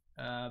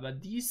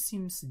 But this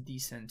seems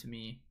decent to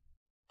me.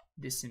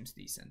 This seems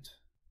decent.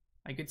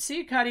 I could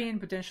see cutting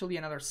potentially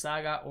another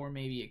Saga or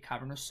maybe a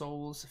Cavern of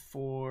Souls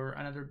for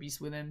another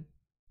beast with him.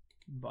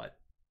 But,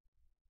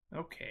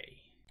 okay.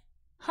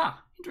 Huh,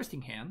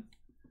 interesting hand.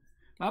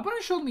 My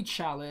opponent showed me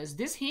Chalice.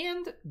 This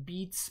hand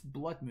beats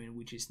Blood Moon,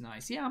 which is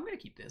nice. Yeah, I'm gonna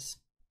keep this.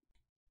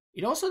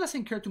 It also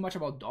doesn't care too much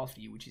about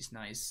Dothy, which is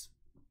nice.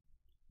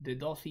 The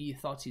Dothy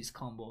Thoughtseize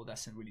combo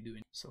doesn't really do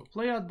it. So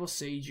play out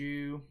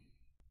Boseiju.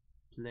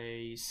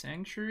 Play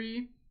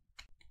Sanctuary.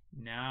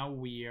 Now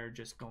we are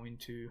just going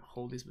to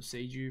hold this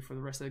Boseiju for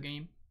the rest of the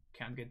game.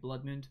 Can't get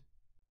Blood Moon.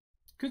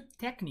 Could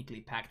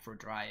technically pact for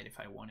Dryad if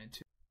I wanted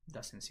to.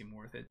 Doesn't seem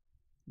worth it.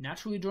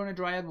 Naturally drawn a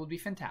Dryad would be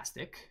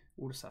fantastic.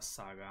 Ursa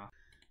Saga.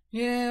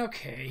 Yeah,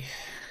 okay.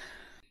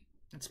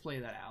 Let's play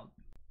that out.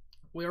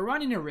 We're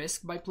running a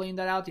risk by playing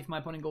that out. If my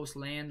opponent goes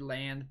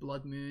land,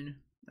 Blood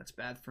Moon, that's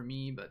bad for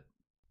me, but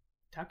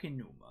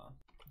Takenuma.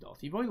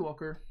 Dothy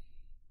Voidwalker.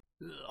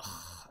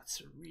 Ugh,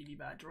 that's a really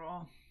bad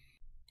draw.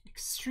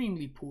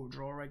 Extremely poor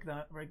draw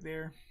right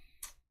there.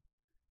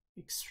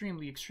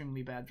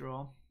 Extremely bad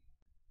draw.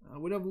 I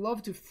would have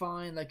loved to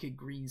find like a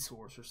green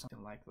source or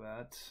something like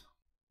that.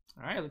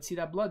 Alright, let's see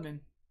that Blood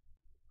Moon.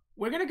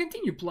 We're gonna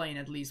continue playing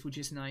at least, which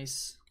is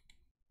nice.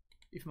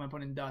 If my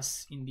opponent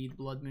does indeed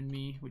Blood Moon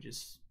me, we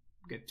just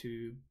get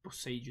to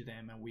Boseiju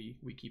them and we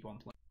keep on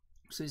playing.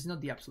 So it's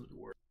not the absolute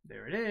worst.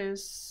 There it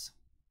is.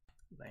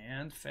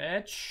 Land,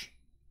 fetch.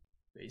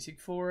 Basic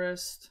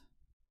Forest.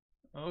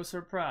 Oh,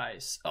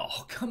 surprise.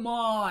 Oh, come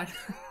on.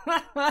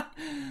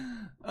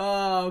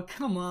 Oh,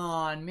 come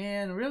on,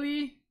 man.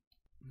 Really?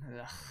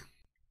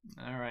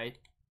 Alright.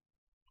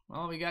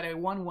 Well, we got a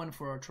 1/1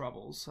 for our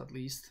troubles, at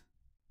least.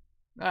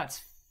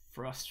 That's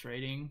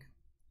frustrating.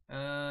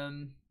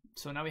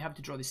 So now we have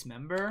to draw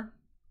Dismember.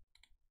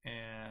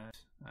 And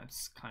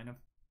that's kind of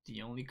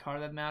the only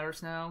card that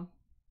matters now.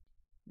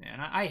 Man,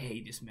 I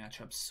hate this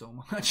matchup so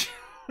much.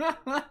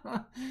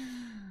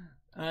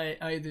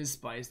 I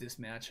despise this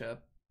matchup.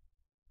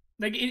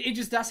 Like it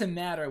just doesn't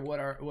matter what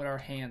our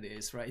hand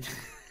is, right?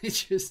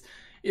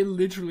 It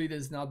literally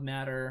does not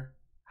matter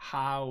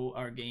how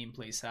our game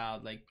plays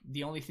out. Like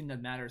the only thing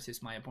that matters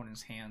is my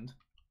opponent's hand.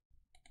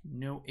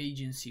 No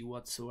agency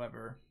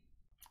whatsoever.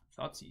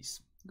 Thoughtseize.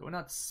 Go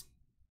nuts.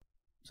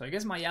 So I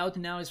guess my out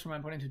now is for my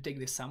opponent to take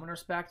the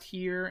Summoner's Pact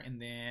here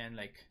and then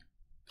like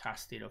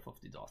cast it off of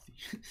the Dothy.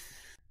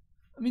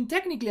 I mean,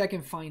 technically I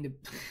can find a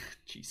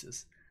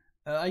Jesus.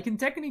 I can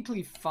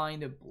technically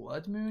find a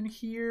Blood Moon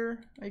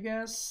here, I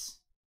guess.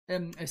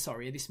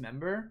 Sorry, a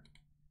Dismember.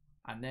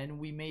 And then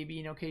we may be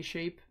in okay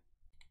shape.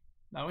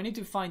 Now we need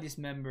to find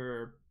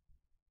Dismember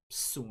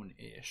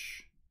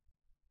soon-ish.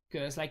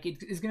 Because like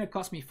it's gonna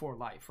cost me 4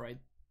 life, right?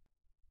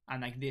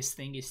 And like this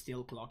thing is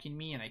still clocking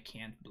me and I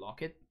can't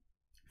block it.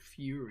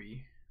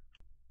 Fury.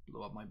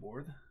 Blow up my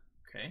board.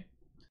 Okay.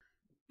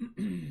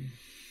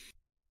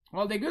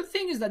 Well, the good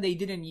thing is that they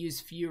didn't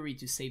use Fury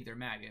to save their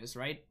Magus,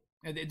 right?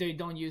 They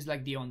don't use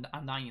like the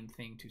Undying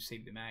thing to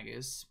save the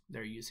Magus.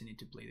 They're using it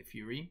to play the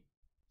Fury.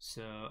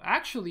 So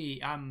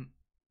actually,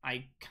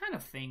 I kind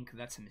of think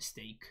that's a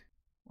mistake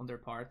on their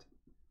part.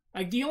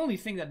 Like the only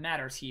thing that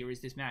matters here is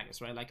this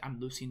Magus, right? Like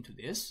I'm losing to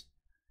this.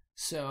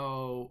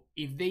 So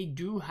if they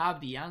do have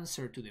the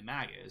answer to the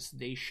Magus,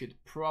 they should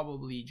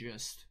probably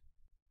just...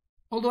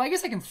 Although I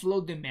guess I can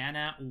float the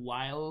mana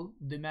while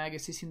the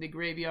Magus is in the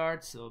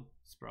graveyard, so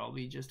it's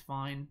probably just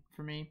fine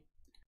for me.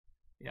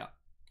 Yeah.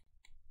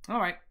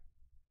 Alright.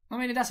 I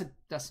mean, it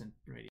doesn't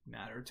really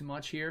matter too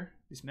much here.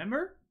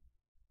 Dismember?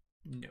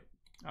 No.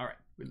 Alright,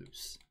 we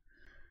lose.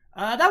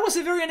 That was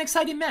a very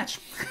unexciting match.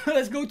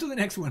 Let's go to the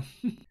next one.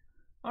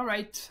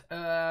 Alright,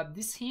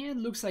 this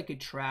hand looks like a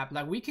trap.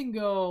 Like, we can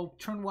go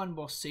turn 1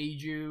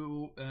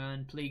 Boseiju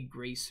and play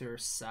Gracer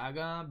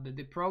Saga, but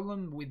the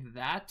problem with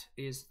that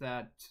is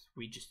that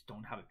we just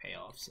don't have a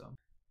payoff, so...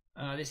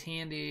 this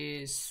hand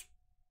is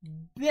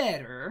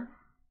better.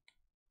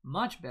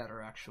 Much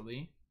better,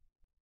 actually.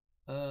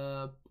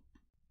 Yeah,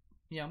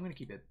 I'm gonna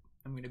keep it.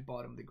 I'm gonna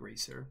bottom the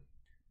Gracer.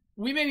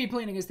 We may be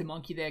playing against the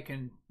Monkey deck,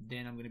 and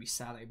then I'm gonna be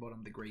sad I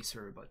bottom the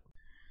Gracer, but...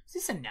 Is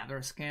this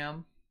another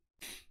scam?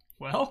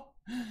 Well,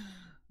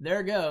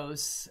 there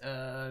goes.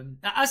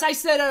 As I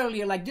said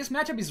earlier, like, this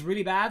matchup is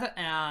really bad,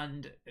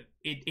 and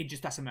it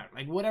just doesn't matter.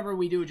 Like, whatever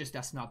we do just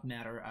does not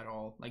matter at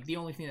all. Like, the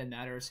only thing that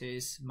matters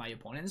is my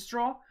opponent's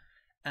draw,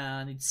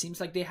 and it seems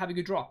like they have a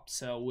good draw,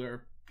 so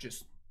we're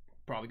just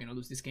probably gonna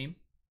lose this game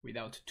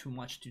without too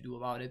much to do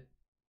about it.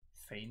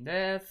 Feign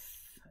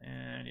Death,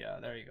 and yeah,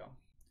 there you go.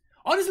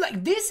 Honestly,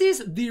 like, this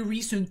is the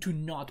reason to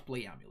not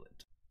play Amulet.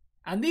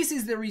 And this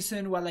is the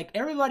reason why, like,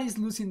 everybody's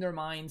losing their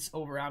minds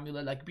over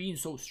Amulet, like, being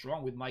so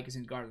strong with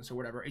Mycosynth Gardens or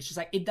whatever. It's just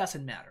like, it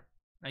doesn't matter.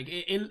 Like,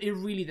 it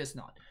really does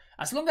not.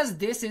 As long as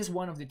this is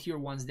one of the tier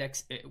 1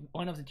 decks,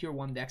 one of the tier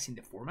 1 decks in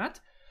the format,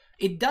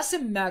 it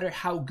doesn't matter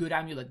how good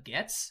Amulet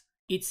gets,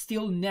 it's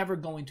still never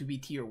going to be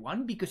tier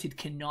 1 because it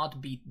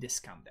cannot beat this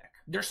scam deck.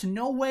 There's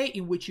no way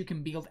in which you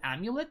can build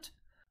Amulet.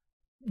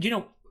 You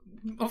know,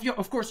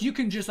 of course, you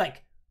can just,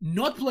 like,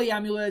 not play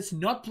Amulets,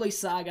 not play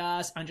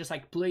Sagas, and just,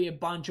 like, play a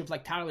bunch of,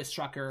 like, Tireless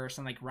Trackers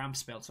and, like, ramp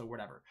spells or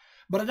whatever.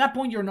 But at that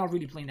point, you're not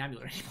really playing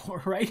Amulet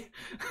anymore, right?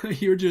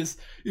 you're just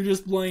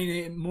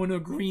playing a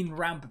mono-green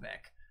ramp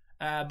deck.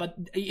 But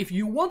if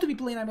you want to be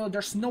playing Amulet,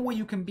 there's no way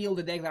you can build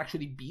a deck that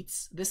actually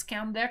beats the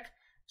scam deck,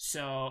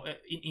 so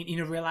in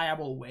a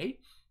reliable way.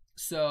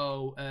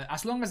 So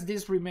as long as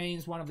this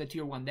remains one of the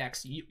tier 1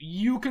 decks,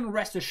 you can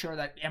rest assured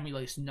that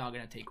Amulet is not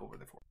going to take over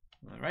the format.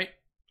 Alright,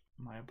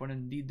 my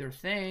opponent did their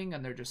thing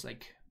and they're just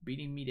like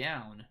beating me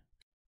down.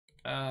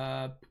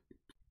 Does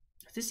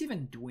this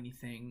even do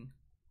anything?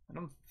 I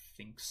don't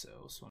think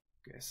so, so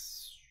I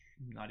guess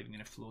I'm not even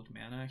gonna float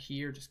mana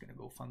here, just gonna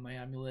go fund my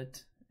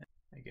Amulet.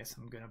 I guess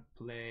I'm gonna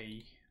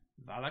play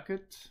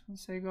Valakut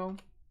as I go.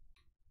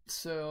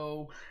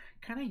 So,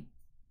 can I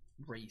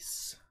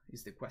race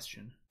is the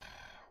question.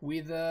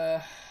 With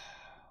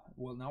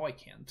well, now I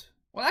can't.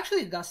 Well,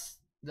 actually, does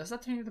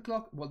that change the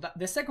clock? Well,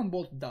 the second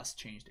bolt does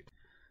change the clock.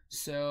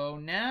 So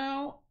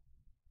now,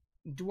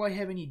 do I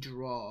have any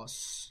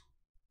draws?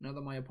 Now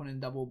that my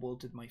opponent double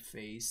bolted my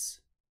face.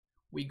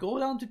 We go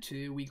down to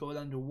 2, we go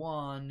down to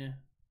 1,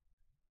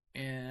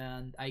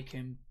 and I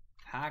can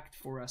pact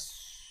for a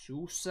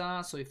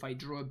Sousa. So if I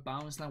draw a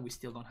bounce now, we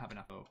still don't have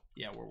enough. Oh,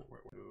 yeah, we're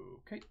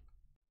okay.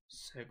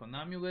 Second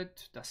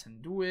Amulet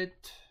doesn't do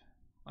it.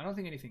 I don't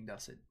think anything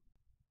does it.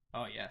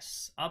 Oh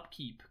yes,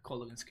 upkeep.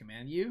 Colligan's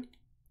Command you.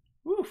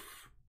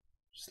 Woof.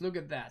 Just look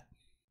at that.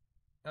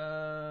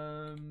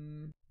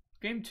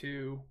 Game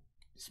 2.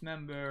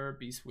 Dismember,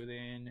 Beast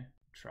Within,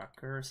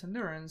 Tracker's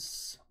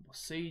Endurance,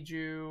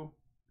 Boseiju.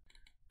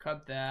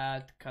 Cut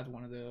that, cut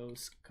one of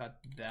those, cut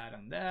that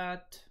and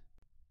that.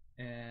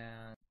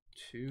 And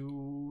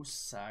 2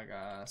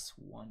 Sagas,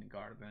 1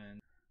 Garden.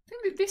 I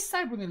think this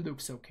sideboard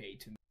looks okay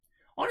to me.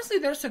 Honestly,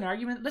 there's an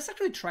argument. Let's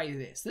actually try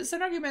this. There's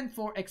an argument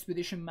for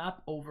Expedition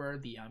Map over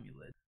the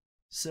Amulet.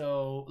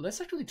 So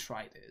let's actually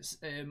try this.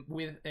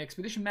 With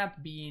Expedition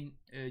Map being,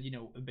 you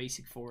know, a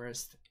basic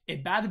forest, a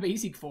bad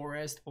basic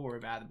forest or a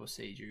bad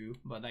Boseiju,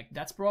 but like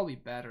that's probably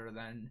better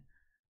than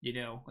You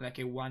know, like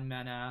a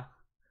 1-mana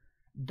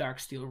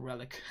Darksteel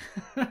Relic.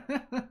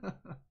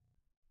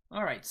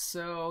 Alright,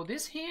 so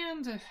this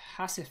hand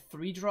has a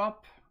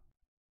 3-drop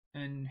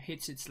and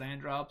hits its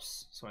land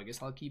drops, so I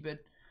guess I'll keep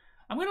it.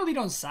 I'm going to lead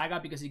on Saga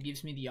because it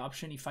gives me the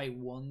option. If I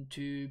want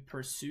to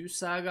pursue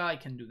Saga, I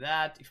can do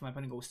that. If my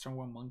opponent goes turn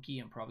 1 Monkey,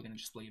 I'm probably going to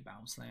just play a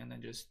bounce land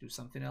and just do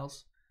something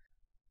else.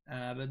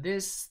 But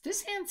this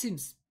hand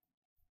seems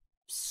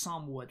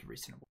somewhat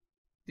reasonable.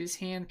 This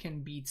hand can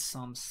beat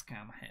some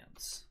scam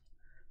hands.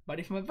 But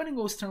if my opponent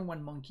goes turn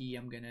 1 Monkey,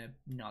 I'm going to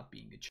not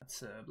be in good shape.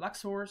 That's a Black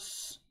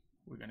Source.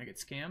 We're going to get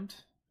scammed.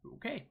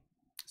 Okay.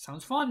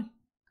 Sounds fun.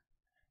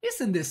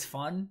 Isn't this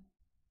fun?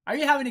 Are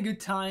you having a good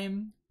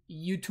time,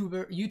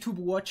 YouTube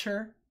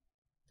watcher?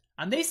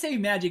 And they say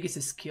Magic is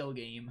a skill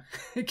game.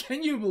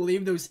 Can you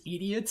believe those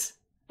idiots?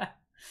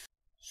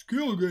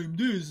 Skill game,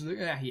 this.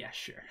 Yeah,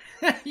 sure.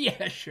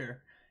 Yeah,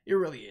 sure. It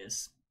really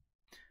is.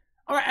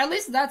 Alright, at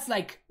least that's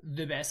like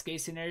the best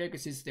case scenario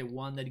because it's the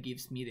one that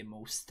gives me the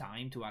most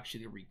time to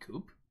actually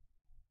recoup.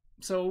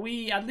 So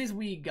at least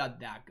we got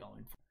that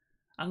going.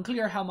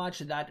 Unclear how much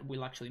that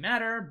will actually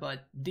matter,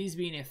 but this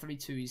being a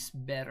 3-2 is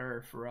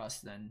better for us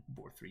than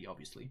board 3,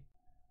 obviously.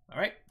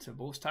 Alright, so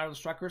both Tireless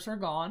Trackers are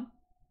gone.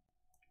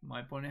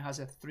 My opponent has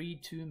a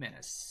 3-2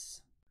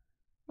 Menace.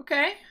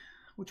 Okay,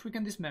 which we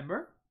can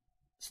dismember.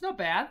 It's not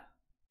bad.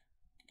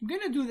 I'm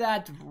gonna do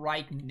that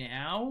right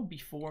now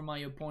before my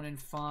opponent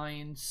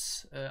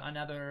finds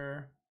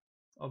another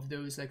of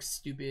those like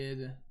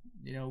stupid,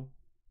 you know,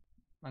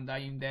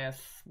 Undying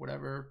Death,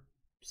 whatever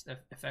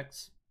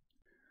effects.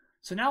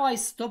 So now I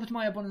stopped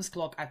my opponent's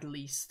clock at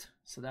least.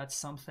 So that's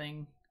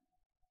something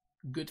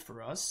good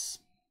for us.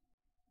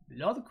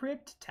 Blood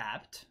Crypt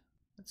tapped.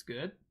 That's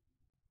good.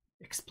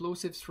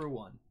 Explosives for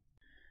 1.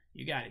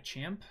 You got it,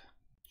 champ.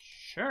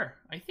 Sure.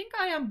 I think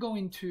I am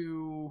going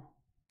to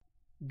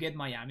get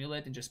my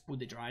Amulet and just put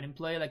the Dryad in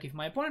play. Like if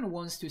my opponent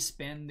wants to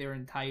spend their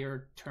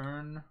entire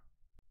turn...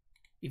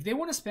 If they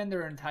want to spend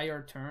their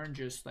entire turn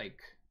just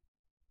like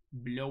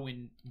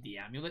blowing the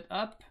Amulet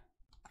up,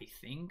 I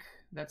think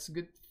that's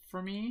good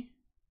for me.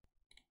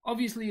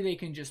 Obviously they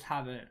can just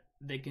have a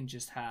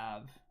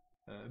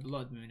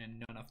Blood Moon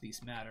and none of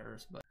these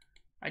matters, but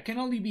I can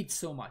only beat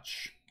so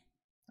much.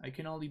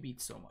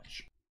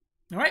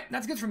 Alright,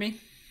 that's good for me.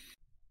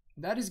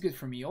 That is good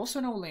for me. Also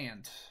no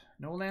land.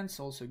 No land's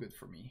also good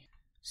for me.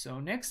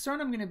 So next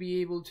turn I'm gonna be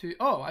able to...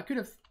 Oh, I could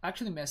have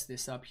actually messed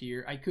this up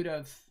here. I could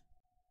have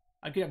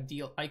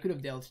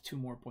dealt 2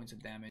 more points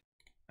of damage.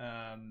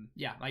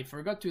 Yeah, I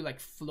forgot to like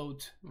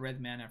float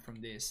red mana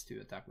from this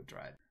to attack with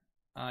Dryad.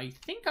 I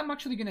think I'm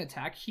actually gonna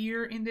attack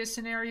here in this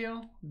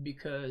scenario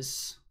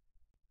because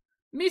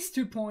miss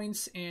 2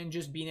 points and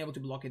just being able to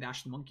block a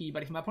dashed monkey.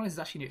 But if my opponent is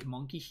dashing a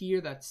monkey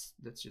here, that's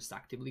just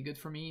actively good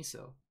for me.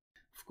 So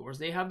of course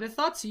they have the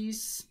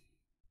Thoughtseize.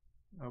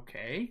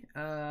 Okay.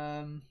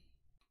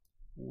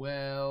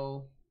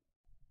 Well,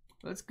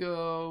 let's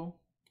go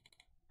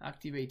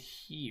activate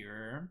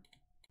here.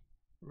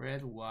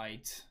 Red,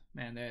 white.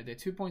 Man, the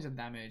 2 points of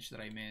damage that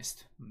I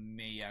missed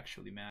may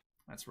actually matter.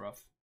 That's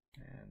rough.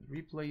 And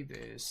replay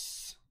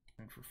this.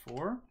 And for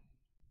 4.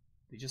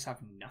 They just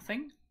have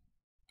nothing.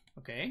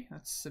 Okay,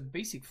 that's a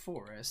basic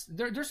forest.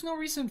 There's no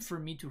reason for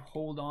me to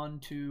hold on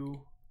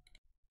to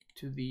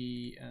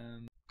the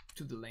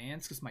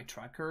lands because my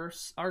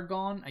trackers are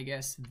gone. I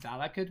guess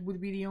Valakut would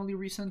be the only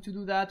reason to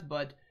do that,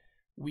 but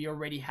we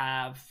already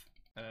have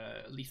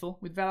lethal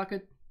with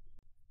Valakut,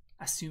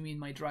 assuming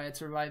my Dryad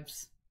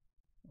survives.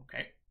 Okay,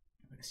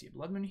 I'm gonna see a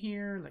Blood Moon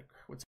here. Like,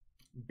 what's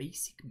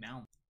basic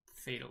mount?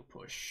 Fatal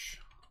Push.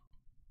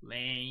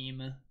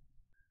 Lame.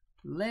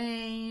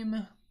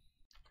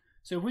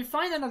 So if we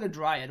find another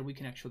Dryad, we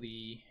can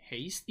actually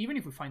haste. Even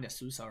if we find a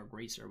Susa or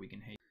Bracer, we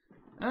can haste.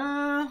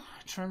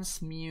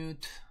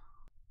 Transmute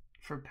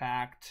for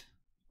Pact.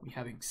 We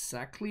have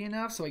exactly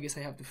enough, so I guess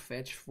I have to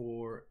fetch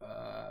for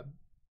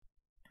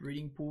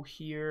Breeding Pool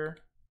here.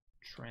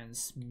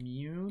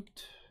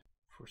 Transmute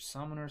for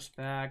Summoner's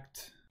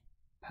Pact.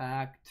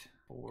 Pact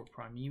for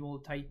Primeval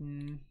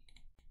Titan.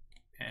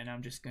 And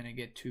I'm just gonna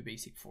get 2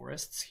 basic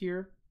forests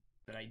here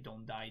that I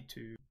don't die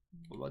to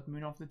Blood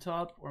Moon off the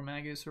top or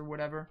Magus or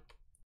whatever.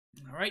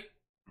 Alright.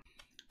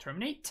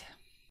 Terminate.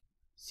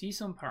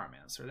 Season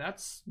Pyromancer.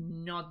 That's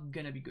not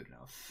gonna be good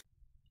enough.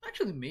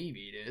 Actually,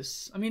 maybe it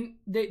is. I mean,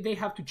 they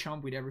have to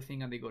chomp with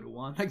everything and they go to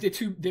 1. Like the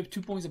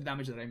 2 points of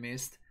damage that I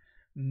missed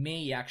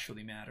may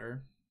actually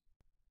matter.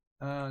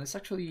 Let's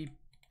actually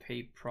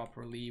pay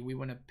properly. We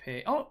want to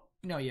pay... Oh,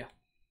 no, yeah.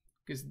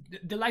 Because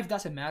the life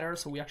doesn't matter,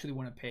 so we actually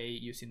want to pay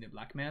using the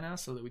black mana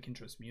so that we can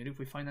transmute if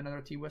we find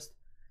another T-West.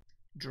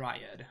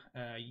 Dryad.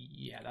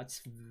 Yeah,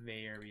 that's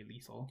very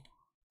lethal.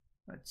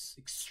 That's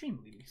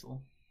extremely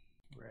lethal.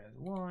 Red,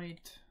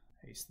 white.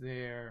 Haste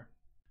there.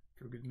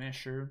 For good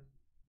measure.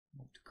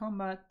 Move to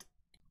combat.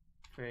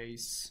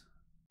 Face.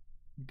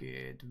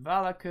 Get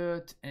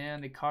Valakut.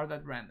 And a card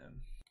at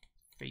random.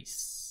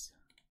 Face.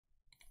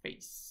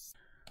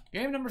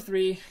 Game number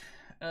 3.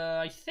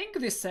 I think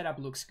this setup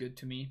looks good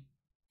to me.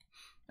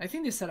 I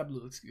think this setup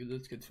looks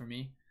good for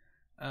me.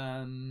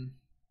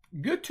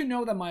 Good to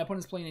know that my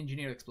opponent's playing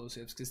Engineered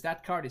Explosives, because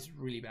that card is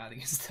really bad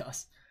against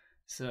us.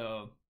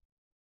 So,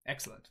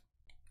 excellent.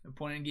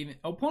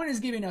 Opponent is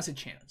giving us a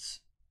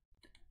chance.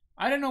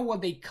 I don't know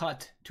what they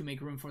cut to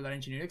make room for that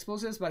Engineered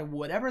Explosives, but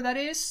whatever that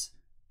is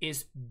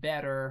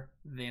better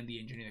than the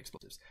Engineered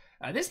Explosives.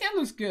 This hand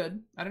looks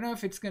good. I don't know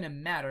if it's going to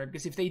matter,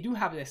 because if they do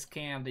have the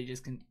scam, they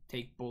just can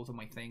take both of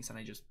my things and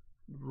I just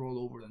roll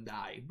over and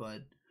die.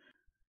 But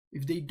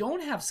if they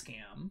don't have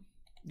scam,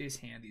 this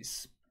hand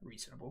is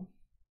reasonable.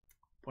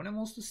 Opponent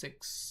moves to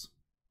 6.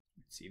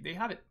 Let's see if they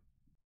have it.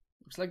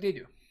 Looks like they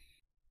do.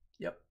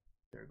 Yep.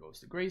 There goes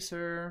the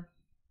Gracer.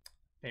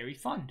 Very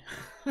fun.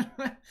 They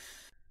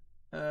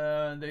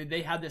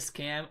had the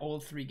scam all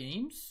 3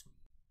 games.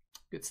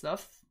 Good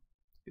stuff.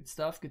 Good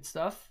stuff. Good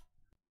stuff.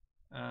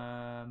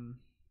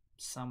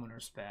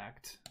 Summoner's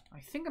Pact. I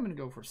think I'm gonna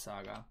go for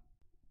Saga.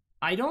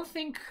 I don't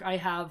think I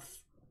have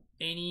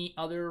any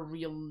other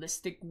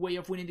realistic way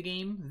of winning the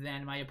game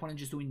than my opponent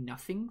just doing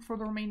nothing for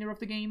the remainder of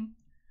the game.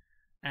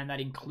 And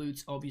that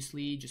includes,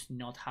 obviously, just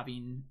not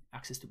having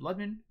access to Blood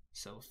Moon.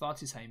 So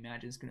Thoughts is, I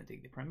imagine, is going to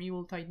take the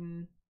Primeval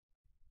Titan.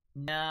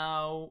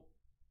 Now,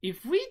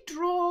 if we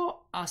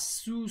draw a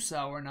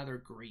Sousa or another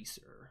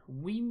Gracer,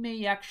 we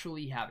may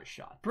actually have a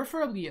shot.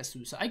 Preferably a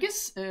Sousa. I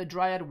guess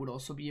Dryad would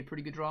also be a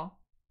pretty good draw.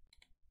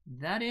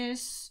 That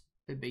is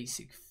a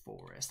basic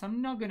forest.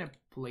 I'm not going to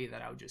play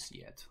that out just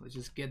yet. Let's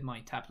just get my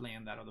tapped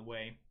land out of the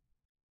way.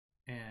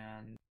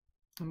 And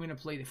I'm going to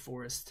play the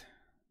forest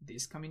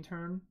this coming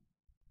turn.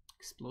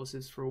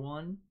 Explosives for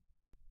 1.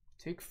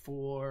 Take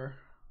 4.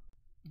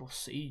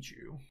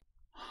 Boseiju.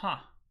 Huh.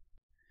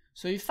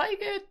 So if I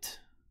get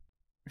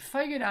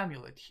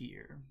Amulet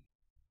here.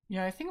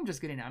 Yeah, I think I'm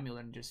just getting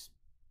Amulet and just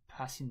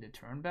passing the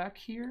turn back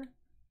here.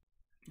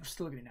 I'm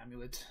still getting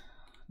Amulet.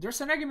 There's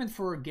an argument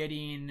for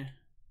getting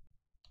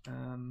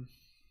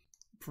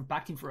for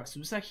backing for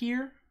Azusa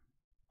here.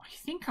 I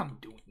think I'm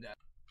doing that.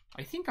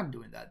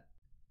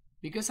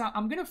 Because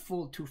I'm gonna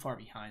fall too far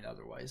behind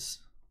otherwise.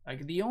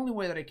 Like, the only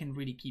way that I can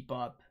really keep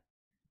up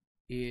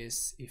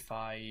is if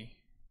I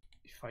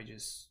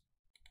just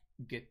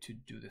get to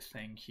do the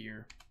thing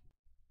here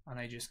and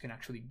I just can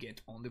actually get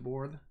on the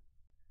board.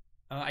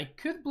 I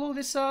could blow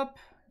this up.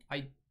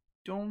 I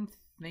don't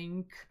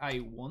think I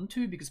want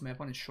to because my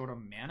opponent's short of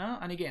mana.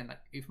 And again, like,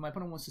 if my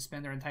opponent wants to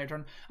spend their entire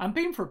turn, I'm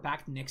paying for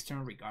Pact next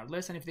turn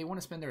regardless. And if they want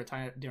to spend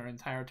their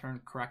entire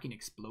turn cracking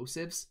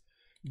explosives,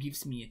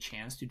 gives me a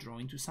chance to draw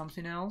into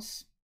something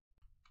else.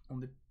 On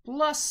the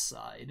plus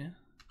side,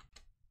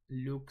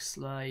 looks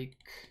like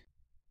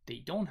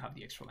they don't have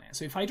the extra land.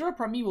 So if I draw a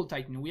Primeval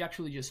Titan, we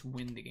actually just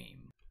win the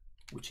game,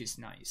 which is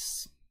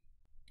nice.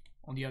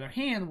 On the other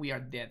hand, we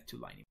are dead to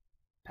Lightning.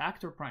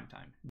 Pact or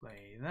Primetime?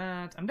 Play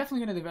that. I'm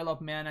definitely going to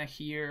develop mana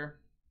here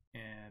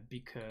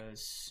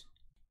because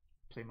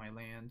play my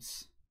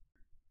lands.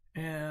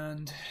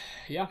 And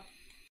yeah.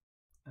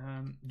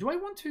 Do I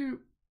want to...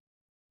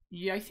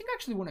 Yeah, I think I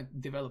actually want to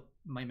develop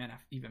my mana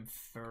even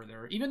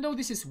further. Even though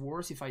this is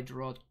worse if I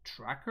draw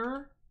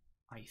Tracker,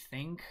 I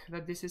think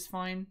that this is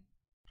fine.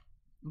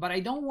 But I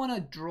don't want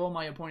to draw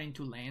my opponent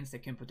into lands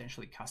that can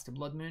potentially cast a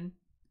Blood Moon.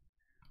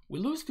 We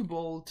lose to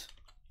Bolt,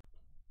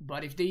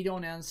 but if they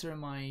don't answer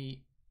my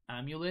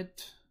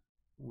Amulet,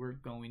 we're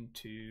going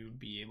to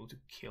be able to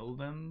kill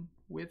them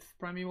with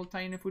Primeval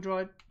Titan if we draw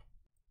it.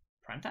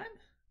 Primetime?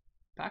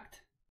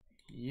 Pact?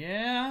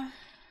 Yeah,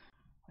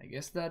 I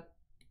guess that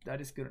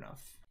is good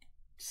enough.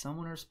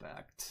 Summoner's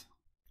Pact.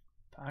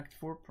 Pact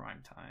for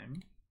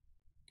Primetime.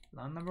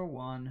 Land number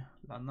 1,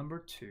 land number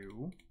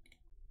 2.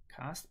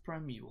 Cast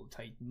Primeval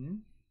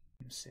Titan.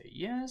 Say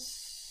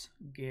yes.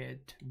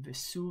 Get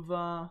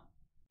Vesuva.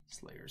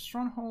 Slayer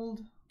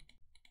Stronghold.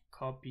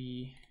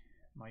 Copy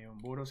my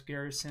own Boros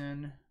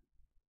Garrison.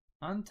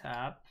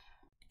 Untap.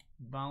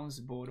 Bounce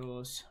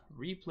Boros.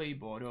 Replay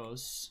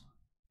Boros.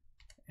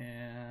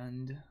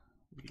 And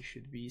we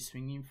should be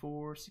swinging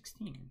for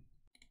 16.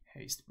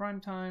 Haste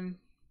Primetime.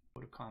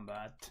 Go to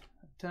combat.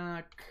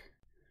 Attack.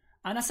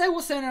 And as I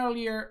was saying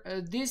earlier,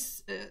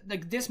 this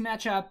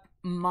matchup,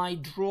 my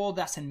draw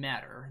doesn't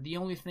matter. The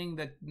only thing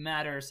that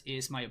matters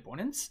is my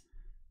opponent's.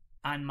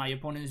 And my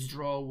opponent's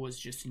draw was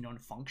just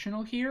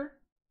non-functional here.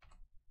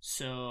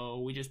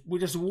 So we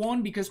just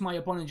won because my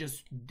opponent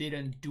just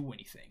didn't do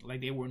anything. Like,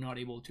 they were not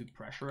able to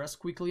pressure us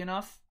quickly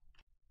enough.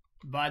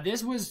 But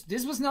this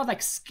was not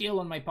like skill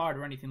on my part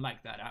or anything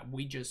like that.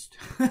 We just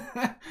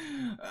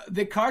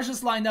the cards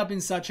just lined up in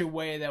such a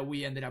way that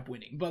we ended up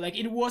winning. But like,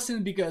 it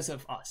wasn't because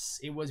of us.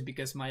 It was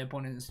because my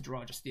opponent's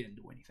draw just didn't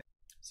do anything.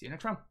 See you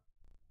next round.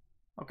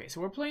 Okay, so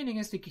we're playing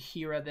against the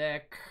Kaheera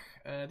deck.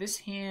 This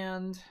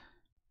hand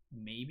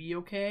may be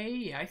okay.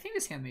 Yeah, I think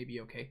this hand may be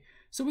okay.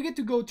 So we get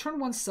to go turn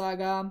 1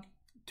 Saga,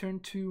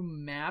 turn 2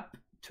 Map,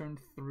 turn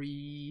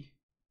 3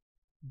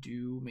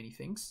 do many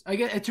things. I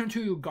get turn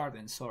 2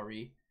 Garden,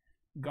 sorry.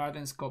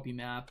 Gardens, copy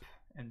Map,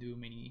 and do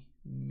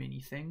many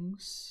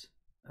things.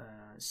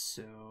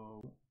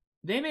 So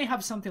they may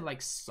have something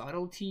like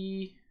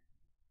Subtlety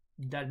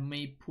that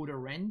may put a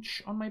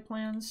wrench on my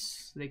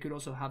plans. They could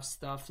also have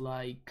stuff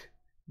like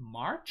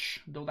March,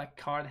 though that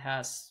card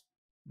has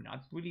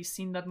not really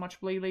seen that much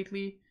play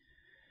lately.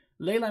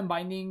 Leyline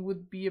Binding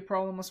would be a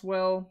problem as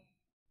well.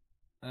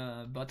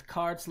 But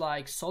cards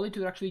like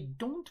Solitude actually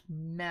don't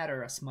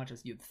matter as much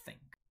as you'd think.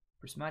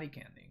 Prismatic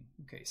Ending.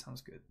 Okay,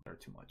 sounds good.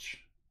 Not too much.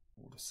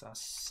 Ursa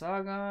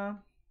Saga.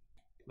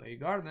 Play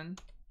Garden.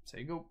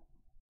 Say go.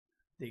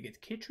 They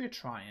get Kaheera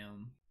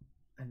Triumph.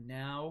 And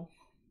now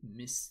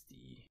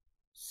Misty.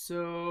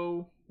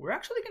 So we're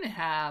actually gonna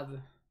have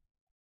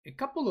a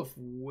couple of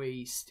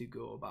ways to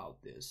go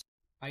about this.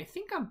 I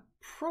think I'm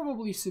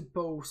probably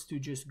supposed to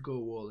just go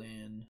all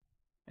in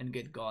and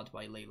get got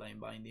by Leyline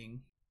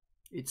Binding.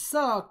 It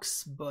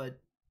sucks, but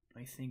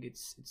I think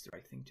it's the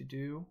right thing to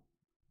do.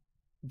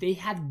 They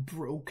had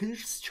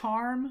Broker's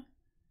Charm?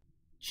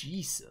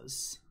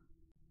 Jesus.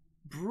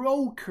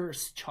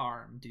 Broker's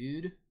Charm,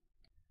 dude.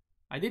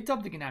 I did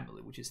top deck an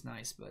Amulet, which is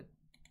nice, but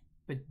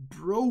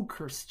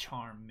Broker's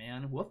Charm,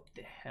 man. What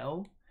the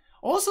hell?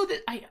 Also,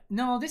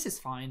 no, this is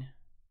fine.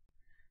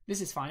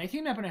 This is fine. I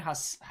think my opponent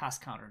has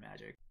counter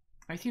magic.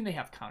 I think they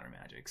have counter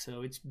magic,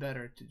 so it's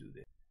better to do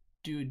this.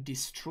 Dude,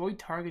 destroy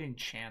target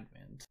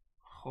enchantment.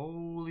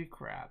 Holy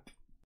crap.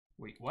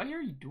 Wait, why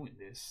are you doing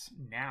this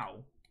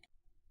now?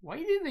 Why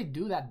didn't they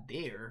do that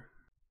there?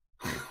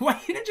 Why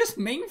didn't they just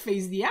main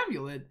phase the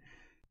Amulet?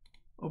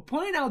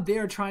 Opponent out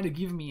there trying to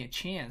give me a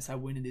chance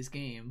at winning this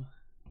game.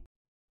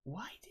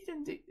 Why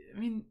didn't they? I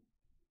mean,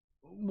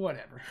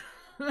 whatever.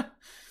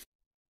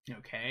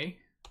 Okay.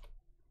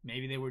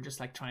 Maybe they were just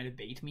like trying to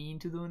bait me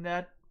into doing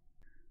that.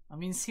 I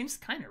mean, it seems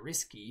kind of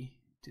risky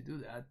to do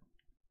that.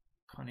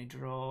 Can I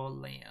draw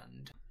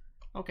land?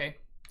 Okay,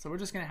 so we're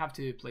just gonna have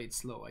to play it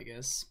slow, I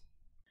guess.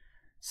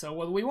 So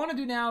what we want to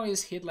do now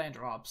is hit land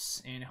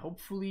drops and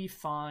hopefully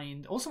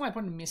find... Also, my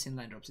opponent missing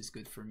land drops is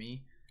good for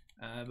me.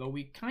 But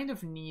we kind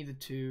of need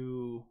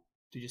to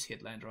just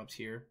hit land drops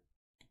here.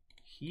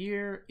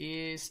 Here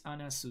is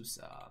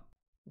Anasusa.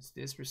 Is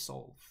this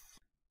resolve?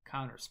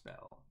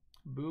 Counterspell.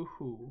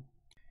 Boo-hoo.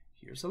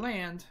 Here's a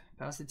land.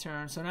 Pass the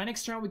turn. So now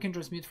next turn we can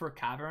transmute for a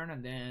cavern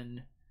and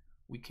then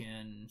we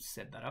can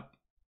set that up.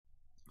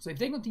 So if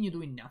they continue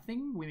doing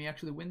nothing, we may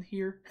actually win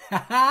here.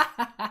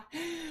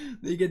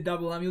 They get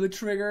double Amulet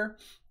trigger.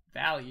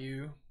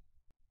 Value.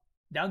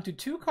 Down to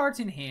 2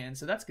 cards in hand,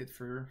 so that's good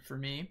for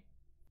me.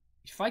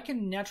 If I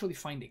can naturally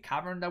find a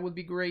cavern, that would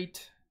be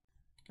great.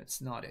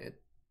 That's not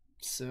it.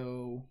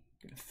 So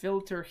I'm gonna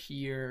filter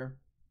here.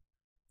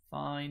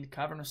 Find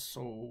Cavern of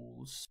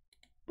Souls.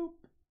 Boop.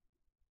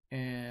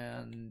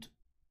 And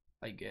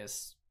I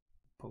guess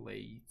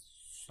play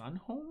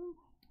Sunhome?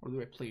 Or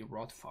do I play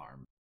Rot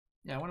Farm?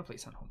 Yeah, I want to play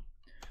Sunhome.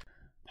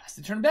 Pass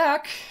the turn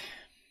back.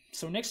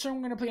 So next turn we're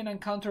going to play an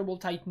Uncounterable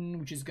Titan,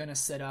 which is going to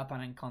set up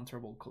an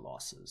Uncounterable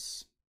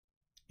Colossus.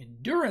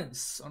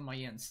 Endurance on my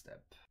end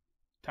step.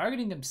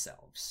 Targeting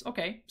themselves.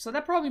 Okay, so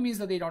that probably means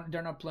that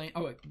they're not playing...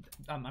 Oh,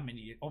 I'm an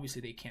idiot.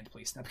 Obviously they can't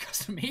play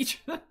Snapcaster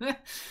Mage.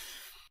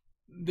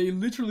 They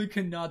literally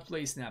cannot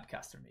play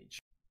Snapcaster Mage.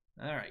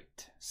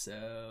 Alright,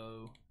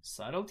 so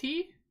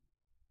Subtlety.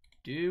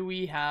 Do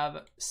we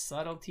have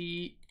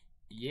Subtlety,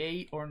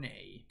 yay or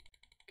nay?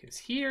 Because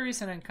here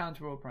is an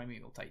Uncounterable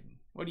Primeval Titan.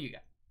 What do you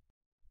got?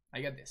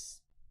 I got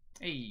this.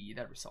 Hey,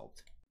 that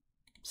resolved.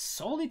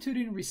 Solitude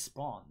in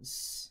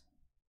response.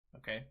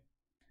 Okay.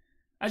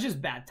 That's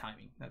just bad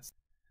timing.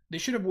 They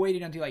should have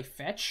waited until I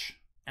fetch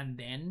and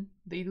then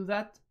they do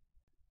that.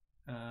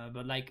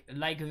 But like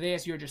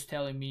this, you're just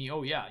telling me,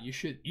 oh yeah, you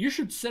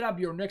should set up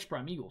your next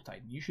Primeval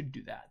Titan. You should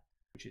do that,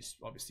 which is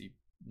obviously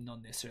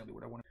not necessarily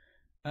what I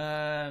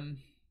want.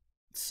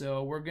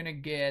 So we're gonna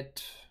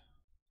get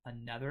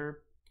another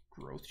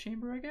Growth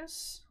Chamber, I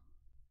guess.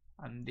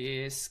 And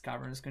this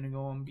Cavern is gonna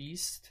go on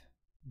Beast.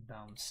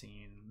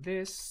 Bouncing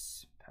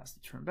this. Pass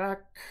the turn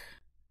back.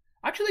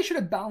 Actually, I should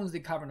have balanced the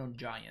Cavern on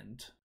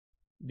Giant.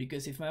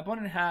 Because if my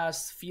opponent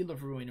has Field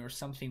of Ruin or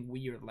something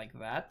weird like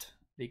that,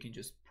 they can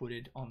just put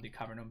it on the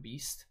Cavern on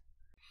Beast.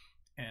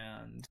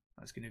 And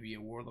that's gonna be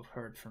a World of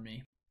Hurt for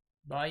me.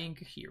 Buying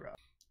Kaheera.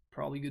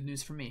 Probably good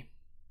news for me.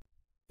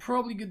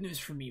 Probably good news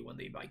for me when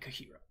they buy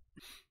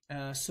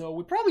Kaheera. So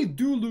we probably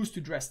do lose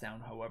to Dress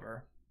Down,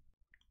 however.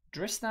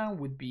 Dress Down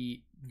would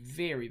be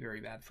very, very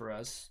bad for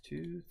us.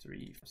 2,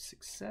 3, 4,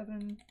 6,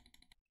 7.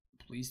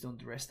 Please don't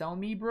Dress Down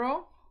me,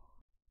 bro.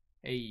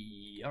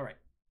 Hey, alright.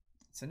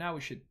 So now we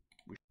should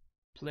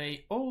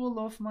play all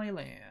of my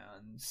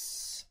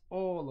lands.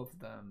 All of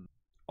them.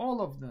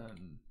 All of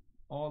them.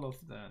 All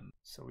of them.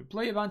 So we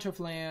play a bunch of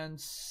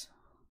lands.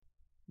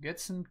 Get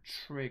some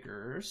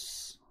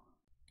triggers.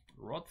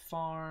 Rot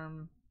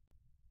Farm.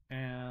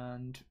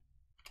 And...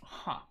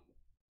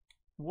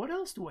 What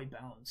else do I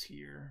bounce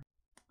here?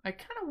 I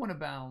kind of want to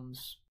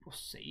bounce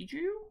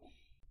Boseiju?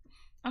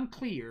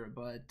 Unclear,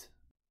 but...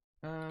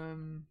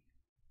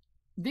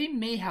 They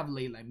may have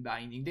Leyline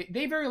Binding.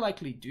 They very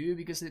likely do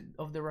because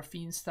of the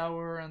Rafine's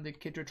Tower and the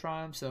Kaheera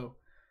Triumph, so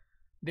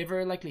they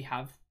very likely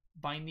have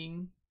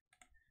Binding.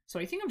 So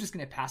I think I'm just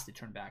going to pass the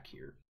turn back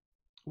here.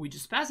 We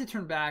just pass the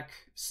turn back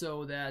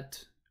so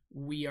that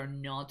we are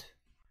not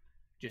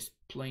just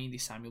playing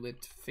this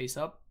Amulet face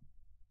up.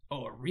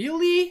 Oh,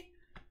 really?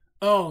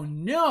 Oh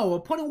no,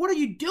 opponent, what are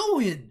you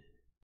doing?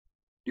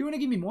 Do you want to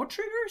give me more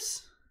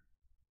triggers?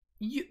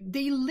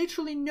 They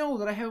literally know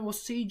that I have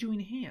Boseiju in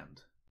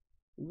hand.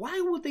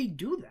 Why would they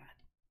do that?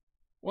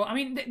 Well, I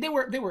mean, they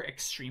were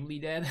extremely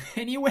dead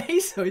anyway,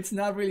 so it's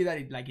not really that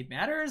it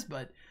matters,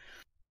 but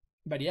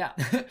yeah.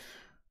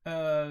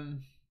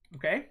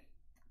 Okay.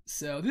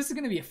 So this is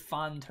gonna be a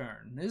fun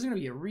turn. This is gonna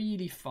be a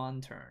really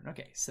fun turn.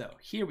 Okay, so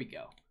here we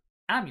go.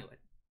 Amulet.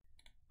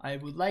 I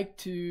would like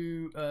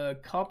to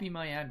copy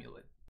my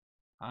amulet.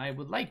 I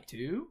would like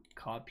to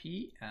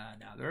copy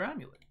another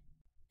amulet.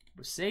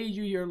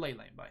 Boseiju your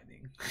Leyline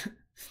Binding.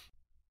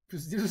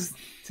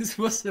 This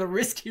was a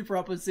risky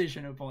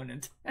proposition,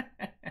 opponent.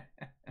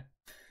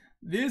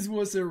 This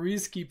was a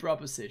risky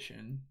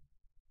proposition.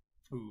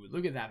 Ooh,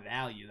 look at that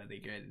value that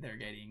they're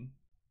getting.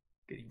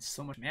 Getting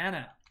so much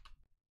mana.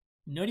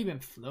 Not even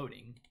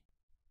floating.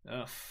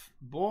 Ugh.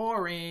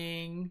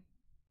 Boring.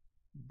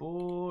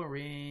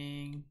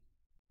 Boring.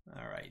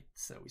 Alright,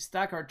 so we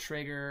stack our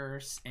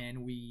triggers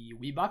and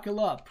we buckle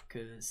up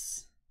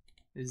because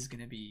this is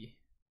gonna be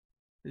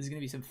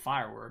some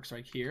fireworks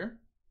right here.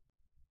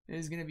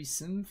 There's gonna be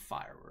some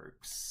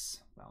fireworks.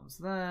 Bounce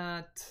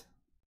that.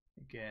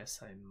 I guess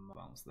I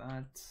bounce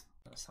that.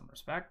 Some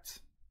respect.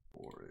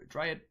 Or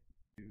dry it.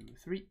 2,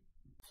 3.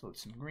 Float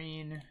some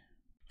green.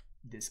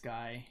 This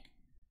guy.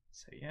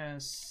 Say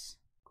yes.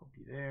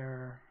 Copy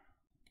there.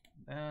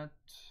 That.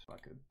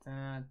 Bucket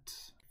that.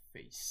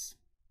 Face.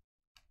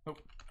 Oh.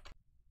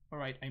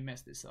 Alright, I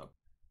messed this up.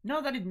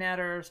 Not that it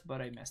matters,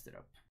 but I messed it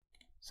up.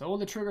 So all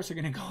the triggers are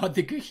gonna go at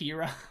the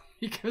Kaheera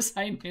because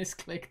I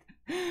misclicked.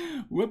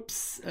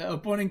 Whoops.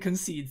 Opponent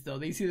concedes though.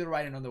 They see the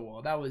writing on the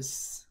wall. That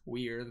was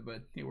weird,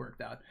 but it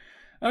worked out.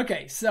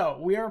 Okay, so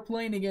we are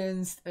playing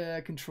against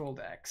control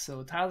deck.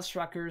 So Tireless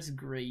Tracker is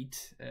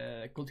great.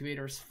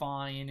 Cultivator's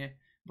fine.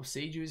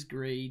 Boseiju is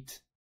great.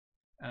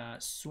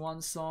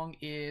 Swan Song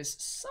is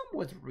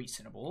somewhat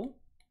reasonable.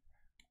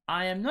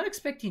 I am not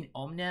expecting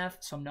Omnath,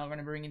 so I'm not going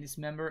to bring in this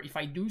member. If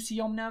I do see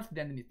Omnath,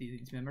 then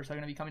these members are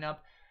going to be coming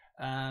up.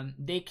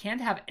 They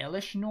can't have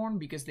Eleshnorn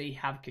because they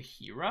have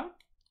Kaheera.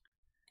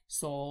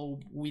 So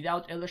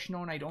without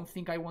Eleshnorn, I don't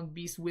think I want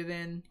Beast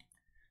Within.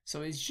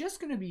 So it's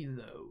just going to be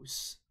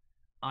those.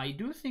 I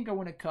do think I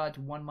want to cut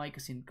one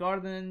Mycosynth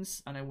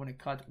Gardens, and I want to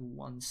cut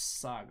one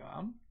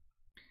Saga.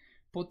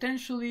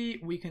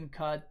 Potentially, we can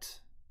cut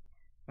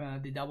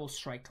the double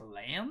strike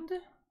land.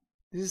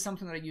 This is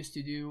something that I used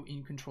to do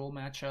in control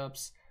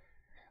matchups.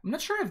 I'm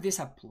not sure if this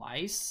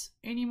applies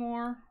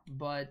anymore,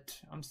 but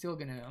I'm still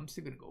gonna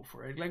go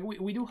for it. Like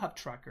we do have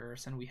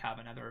trackers and we have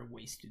another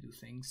ways to do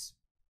things.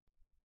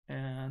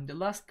 And the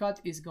last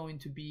cut is going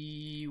to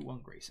be one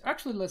Grazer.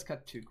 Actually, let's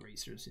cut 2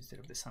 Grazers instead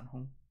of the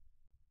Sunhome.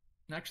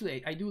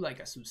 Actually, I do like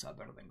Azusa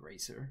better than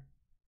Grazer.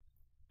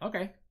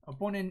 Okay,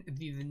 opponent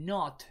did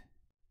not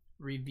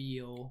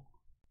reveal.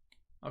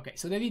 Okay,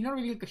 so they did not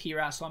reveal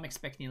Kaheera, so I'm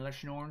expecting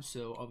EleshNorn.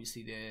 So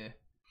obviously the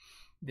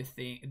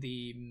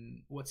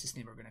what's his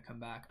name are gonna come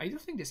back. I do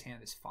think this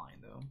hand is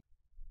fine though.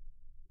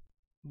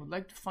 Would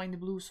like to find the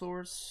blue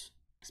source.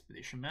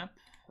 Expedition map.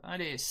 That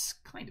is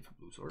kind of a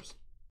blue source.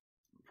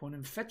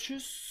 Opponent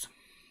fetches.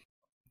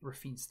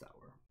 Rafine's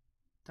Tower.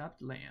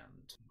 Tapped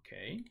land.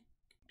 Okay.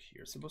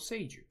 Here's a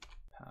Boseiju.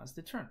 Pass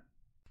the turn.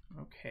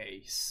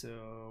 Okay,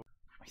 so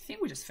I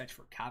think we just fetch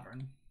for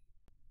Cavern.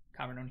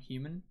 Cavern on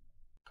Human.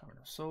 Cavern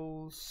of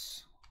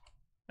Souls.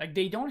 Like,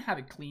 they don't have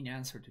a clean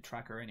answer to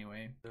Tracker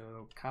anyway.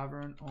 So,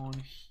 Cavern on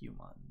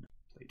Human.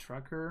 Play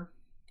Tracker.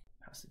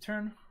 Pass the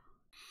turn.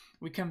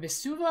 We can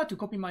Vesuva to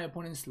copy my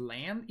opponent's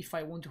land if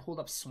I want to hold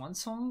up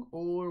Swansong,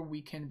 or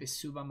we can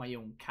Vesuva my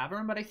own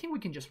Cavern, but I think we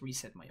can just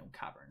reset my own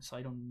Cavern, so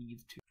I don't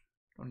need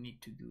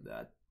to do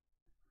that.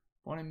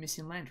 Opponent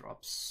missing land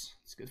drops.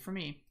 It's good for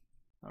me.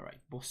 Alright,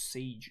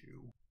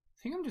 Boseiju.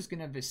 I think I'm just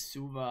gonna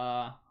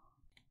Vesuva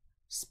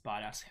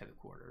Spada's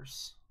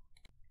Headquarters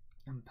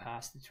and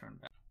pass the turn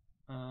back.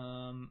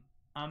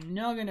 I'm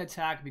not gonna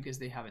attack because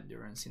they have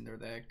Endurance in their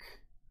deck.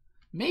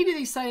 Maybe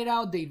they side it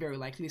out, they very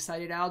likely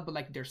side it out, but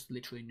like there's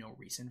literally no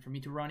reason for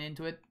me to run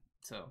into it.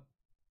 So,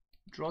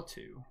 draw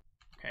 2.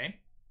 Okay.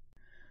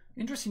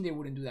 Interesting they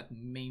wouldn't do that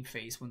main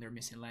phase when they're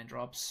missing land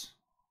drops.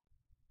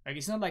 Like,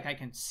 it's not like I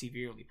can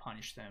severely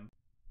punish them.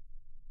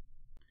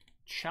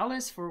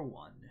 Chalice for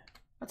 1.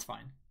 That's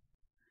fine.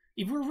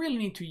 If we really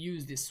need to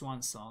use these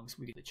Swan Songs,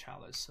 we get the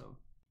Chalice, so...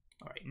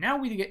 Alright, now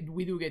we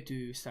do get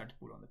to start to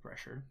put on the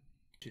pressure,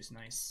 which is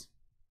nice.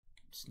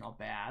 It's not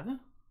bad.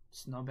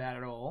 It's not bad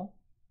at all.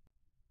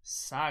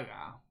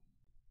 Saga.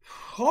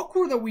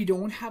 Awkward that we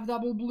don't have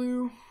double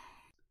blue.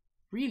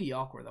 Really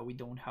awkward that we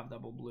don't have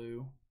double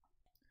blue.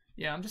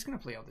 Yeah, I'm just gonna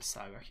play out the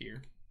Saga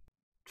here.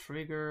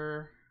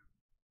 Trigger.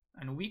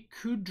 And we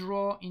could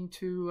draw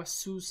into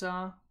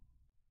Azusa.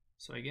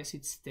 So I guess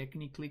it's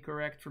technically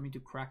correct for me to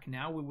crack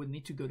now. We would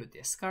need to go to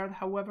discard,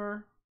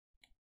 however.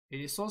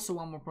 It is also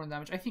 1 more point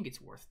damage. I think it's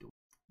worth doing.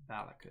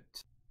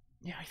 Valakut.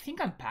 Yeah, I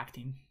think I'm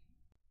pacting.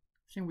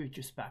 I think we've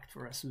just packed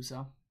for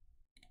Azusa.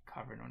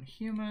 Cavern on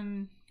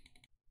Human.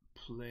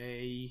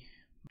 Play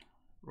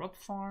Rot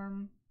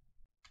Farm.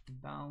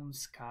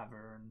 Bounce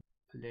Cavern.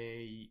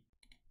 Play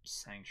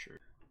Sanctuary.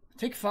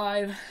 Take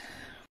 5.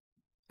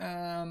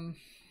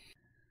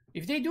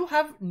 If they do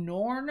have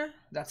Norn,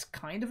 that's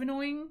kind of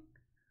annoying.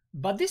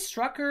 But this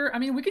Strucker, I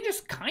mean, we can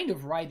just kind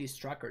of ride this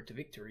Strucker to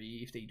victory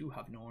if they do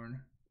have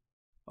Norn.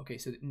 Okay,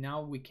 so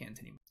now we can't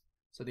anymore.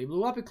 So they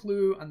blew up a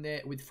Clue and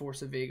with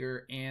Force of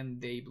Vigor, and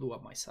they blew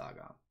up my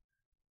Saga.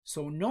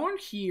 So Norn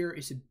here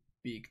is a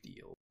big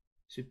deal.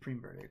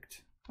 Supreme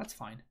Verdict. That's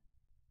fine.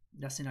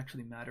 Doesn't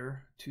actually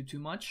matter too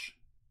much.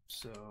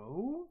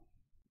 So,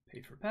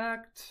 paid for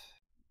Pact.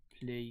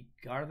 Play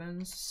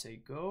Gardens, say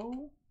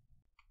go.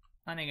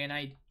 And again,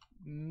 I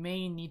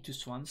may need to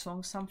Swan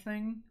Song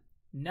something.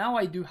 Now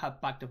I do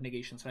have Pact of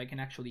Negation, so I can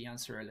actually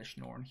answer Elesh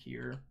Norn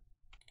here.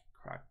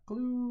 Crack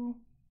Clue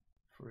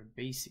for a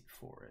basic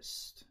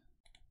forest.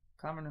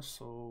 Cavern of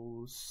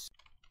Souls.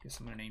 Guess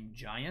I'm gonna name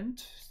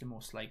Giant. It's the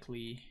most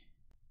likely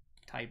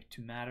type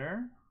to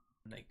matter.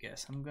 And I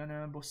guess I'm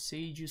gonna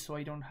Bossage you so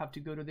I don't have to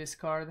go to this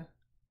card.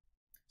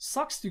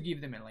 Sucks to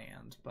give them a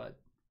land, but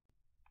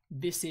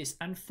this is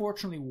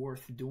unfortunately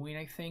worth doing,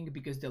 I think,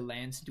 because the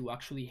lands do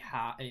actually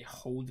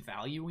hold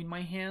value in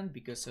my hand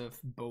because of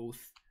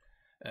both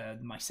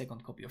my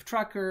second copy of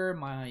Tracker,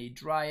 my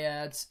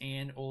Dryads,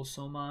 and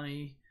also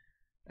my,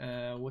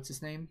 what's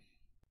his name?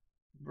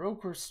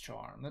 Broker's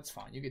Charm. That's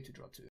fine, you get to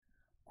draw 2.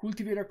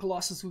 Cultivator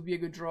Colossus would be a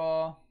good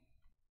draw.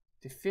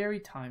 The Fairy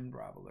Time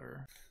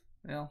Traveler.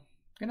 Well,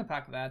 gonna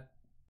pack that.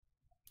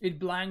 It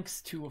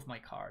blanks 2 of my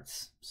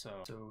cards.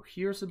 So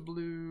here's a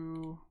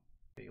blue.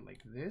 Okay,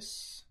 like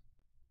this.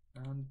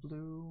 And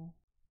blue.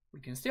 We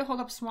can still hold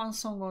up Swan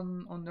Song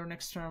on their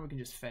next turn. We can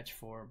just fetch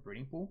for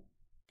Breeding Pool.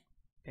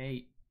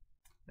 Hey,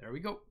 there we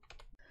go.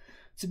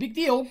 It's a big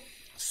deal.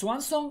 Swan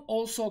Song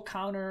also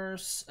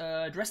counters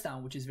Dress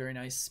Down, which is very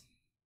nice.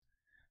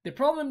 The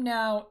problem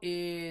now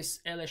is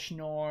Elesh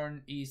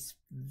Norn is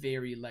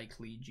very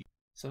likely G.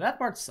 So that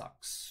part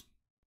sucks.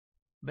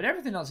 But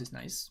everything else is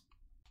nice.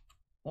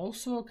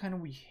 Also, can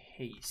we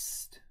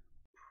haste?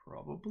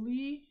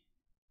 Probably.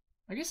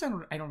 I guess I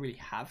don't really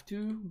have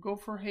to go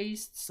for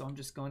haste, so I'm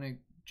just gonna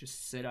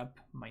set up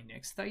my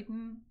next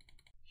Titan.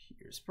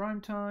 Here's Prime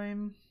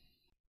Time.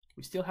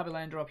 We still have a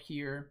land drop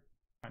here.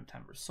 Prime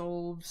Time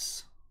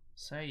resolves.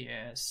 Say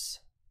yes.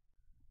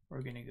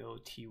 We're gonna go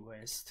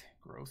T-West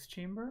Growth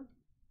Chamber.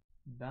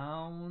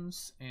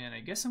 Bounce, and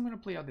I guess I'm gonna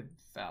play out the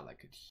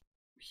Valakut.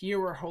 Here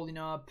we're holding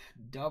up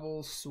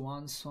double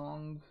Swan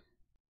Song.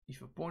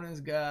 If opponents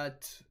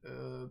got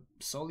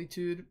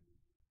Solitude,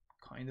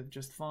 kind of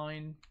just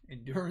fine.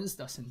 Endurance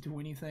doesn't do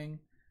anything.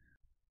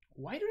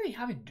 Why do they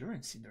have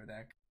Endurance in their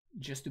deck?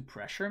 Just to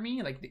pressure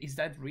me? Like, is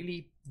that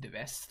really the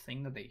best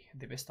thing that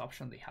the best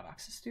option they have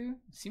access to?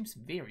 It seems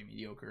very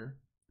mediocre.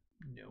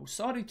 No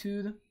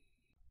Solitude.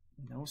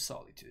 No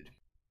Solitude.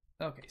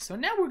 Okay, so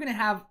now we're gonna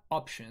have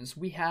options.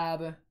 We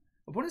have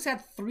opponents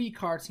had 3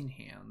 cards in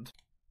hand.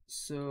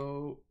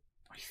 So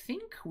I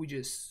think we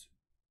just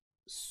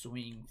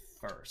swing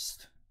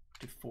first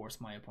to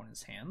force my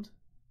opponent's hand.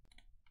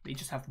 They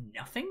just have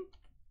nothing?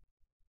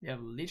 They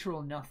have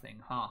literal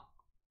nothing, huh?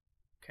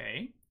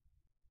 Okay.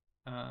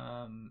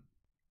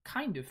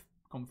 Kind of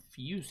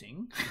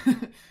confusing.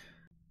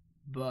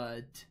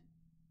 But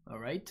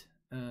alright.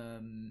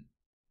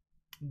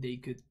 They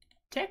could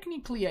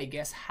technically, I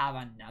guess, have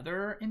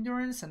another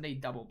Endurance and they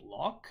double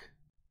block.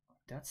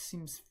 That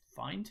seems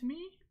fine to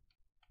me.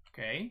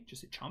 Okay,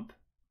 just a chump.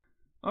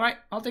 Alright,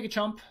 I'll take a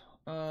chump.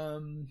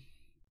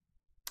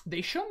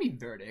 They show me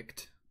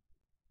Verdict.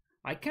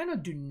 I kind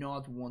of do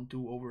not want to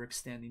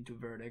overextend into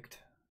Verdict.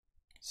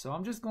 So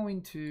I'm just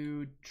going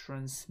to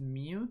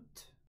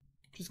transmute.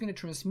 Just going to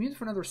transmute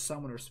for another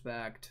Summoner's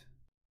Pact.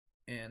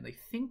 And I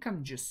think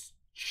I'm just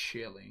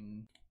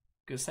chilling.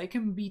 Because I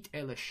can beat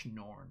Elesh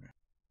Norn.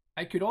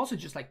 I could also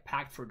just like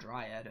Pact for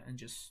Dryad and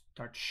just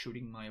start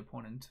shooting my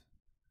opponent.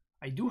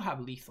 I do have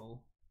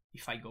lethal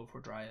if I go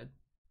for Dryad.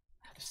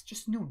 There's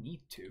just no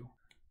need to.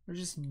 There's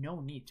just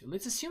no need to.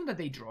 Let's assume that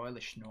they draw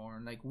Elesh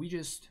Norn. Like, we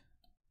just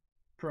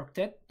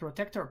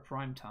protect our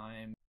Prime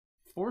Time.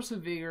 Force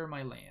of Vigor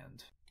my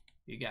land.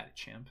 You got it,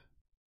 champ.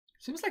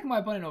 Seems like my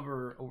opponent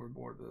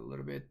overboard a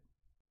little bit.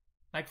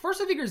 Like, Force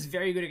of Vigor is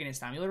very good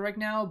against Amulet right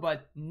now,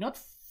 but not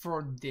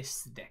for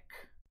this deck.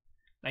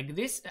 Like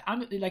this,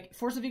 like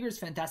Force of Vigor is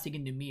fantastic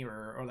in the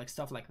mirror or like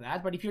stuff like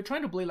that. But if you're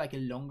trying to play like a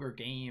longer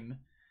game,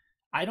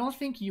 I don't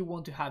think you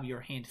want to have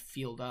your hand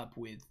filled up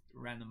with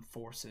random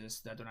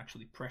forces that don't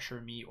actually pressure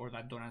me or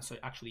that don't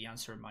actually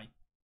answer my,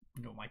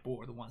 my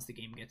board once the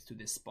game gets to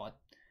this spot.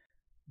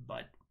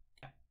 But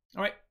yeah.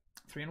 All right,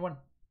 3-1.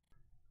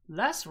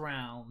 Last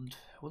round.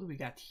 What do we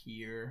got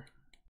here?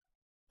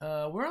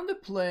 We're on the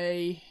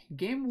play.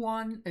 Game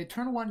 1,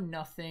 turn 1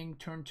 nothing,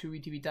 turn 2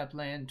 ETB tap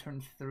land,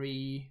 turn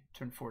 3,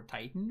 turn 4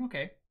 Titan.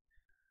 Okay.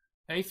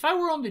 If I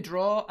were on the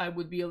draw, I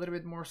would be a little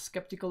bit more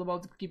skeptical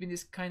about keeping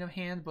this kind of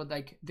hand, but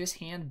like this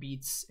hand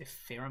beats a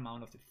fair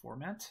amount of the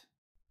format.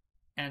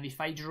 And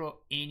if I draw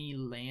any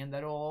land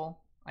at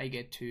all, I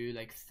get to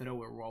like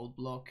throw a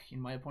roadblock in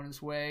my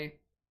opponent's way.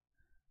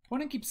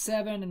 Opponent keeps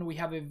 7 and we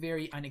have a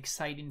very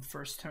unexciting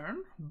first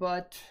turn,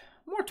 but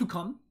more to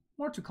come.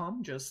 More to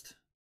come, just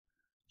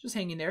Just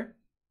hang in there.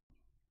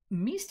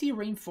 Misty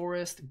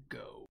Rainforest,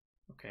 go.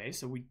 Okay,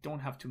 so we don't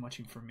have too much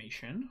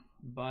information,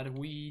 but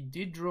we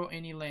did draw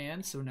any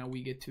land, so now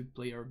we get to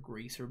play our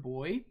Grazer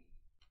boy.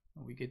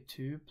 We get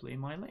to play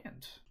my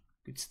land.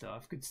 Good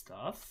stuff, good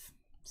stuff.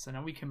 So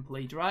now we can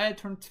play Dryad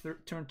turn 3,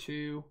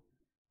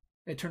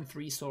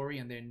 sorry,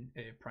 and then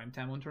Prime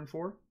Time on turn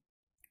 4.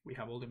 We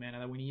have all the mana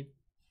that we need,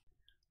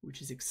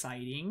 which is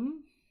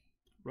exciting.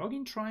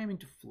 Roggen Triumph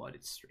into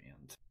Flooded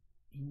Strand.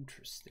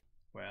 Interesting.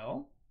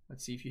 Well,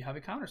 let's see if you have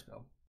a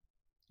counterspell.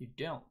 You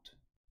don't.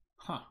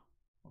 Huh.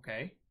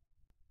 Okay.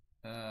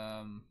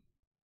 I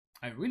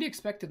really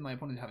expected my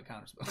opponent to have a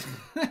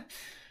counterspell.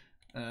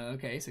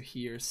 Okay, so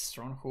here's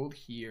Stronghold,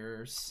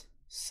 here's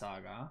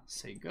Saga.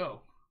 Say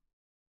go.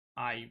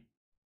 I'm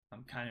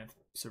kind of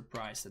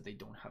surprised that they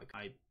don't have it.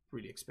 I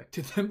really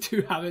expected them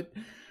to have it.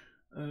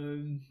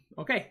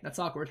 Okay, that's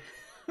awkward.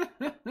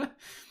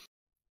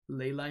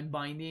 Leyline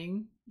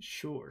Binding,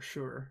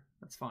 sure,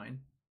 that's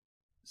fine.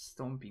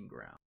 Stomping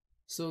Ground.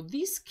 So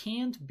this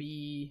can't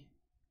be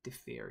the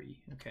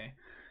fairy. Okay.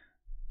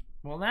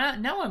 Well,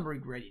 now I'm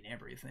regretting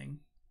everything.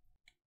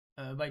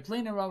 By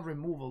playing around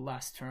removal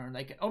last turn,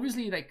 like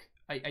obviously, like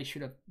I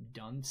should have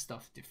done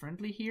stuff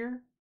differently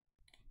here.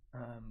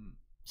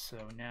 So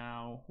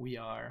now we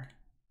are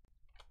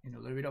in a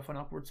little bit of an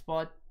awkward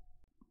spot.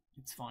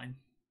 It's fine.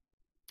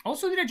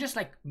 Also, did I just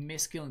like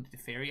miskill the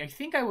fairy? I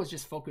think I was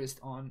just focused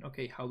on,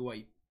 okay, how do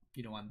I,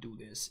 undo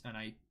this? And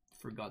I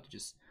forgot to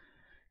just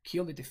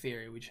kill the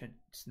fairy, which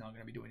it's not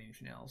gonna be doing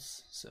anything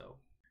else. So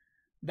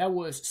that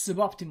was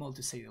suboptimal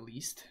to say the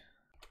least.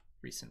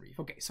 Recent Reef.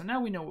 Okay, so now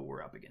we know what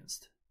we're up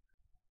against.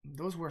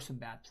 Those were some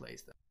bad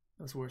plays, though.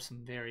 Those were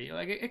some very,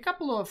 like, a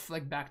couple of,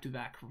 like,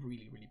 back-to-back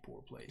really, really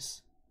poor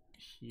plays.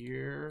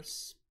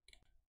 Here's...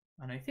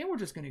 And I think we're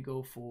just gonna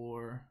go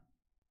for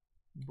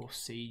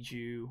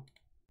Boseiju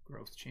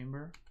Growth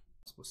Chamber.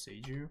 It's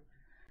Boseiju.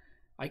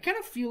 I kind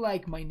of feel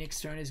like my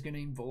next turn is gonna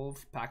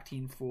involve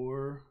pacting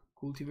for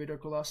Cultivator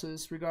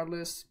Colossus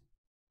regardless.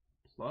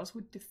 Plus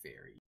with the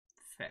Fairy.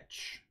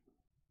 Fetch.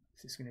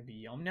 This is gonna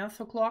be Omnath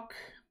O'Clock.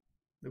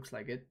 Looks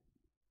like it.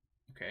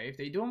 Okay, if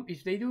they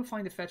do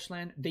find a fetch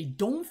land, they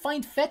don't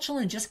find fetch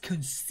land, just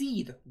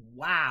concede.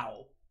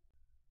 Wow.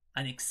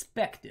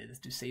 Unexpected,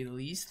 to say the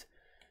least.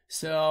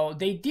 So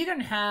they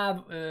didn't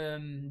have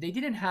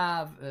Kaheera,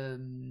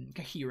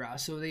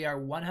 so they are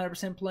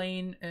 100%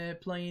 playing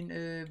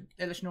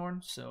Elesh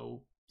Norn.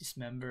 So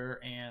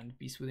Dismember and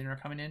Beast Within are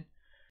coming in.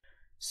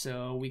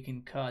 So we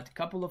can cut a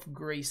couple of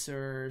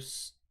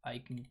Grazers. I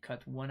can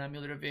cut one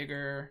Amulet of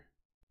Vigor.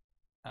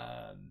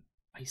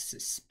 I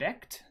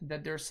suspect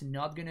that there's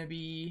not gonna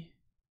be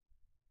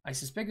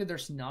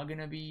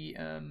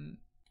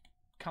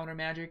counter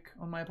magic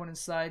on my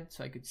opponent's side,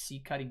 so I could see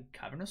cutting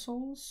Cavernous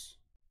Souls.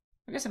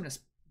 I guess I'm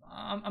just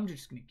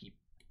gonna keep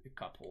a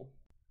couple.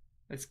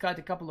 Let's cut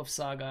a couple of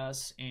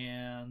Sagas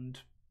and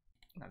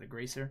another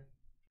Grazer.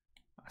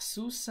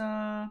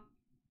 Asusa.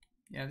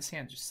 Yeah, this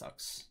hand just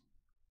sucks.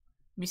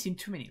 Missing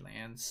too many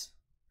lands.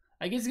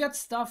 Like, it's got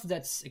stuff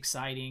that's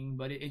exciting,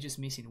 but it's just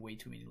missing way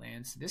too many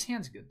lands. This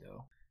hand's good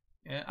though.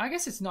 I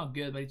guess it's not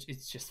good, but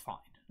it's just fine.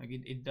 Like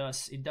it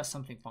does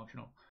something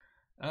functional.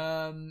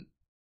 I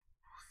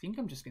think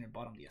I'm just gonna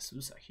bottom the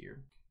Asusa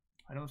here.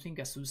 I don't think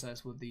Asusa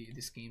is what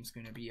this game's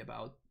gonna be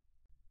about.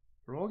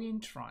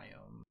 Roggen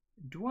Triumph.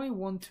 Do I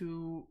want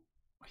to?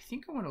 I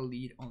think I want to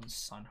lead on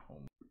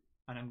Sunhome,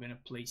 and I'm gonna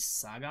play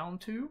Saga on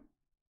 2.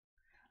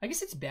 I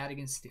guess it's bad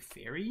against the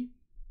Fairy.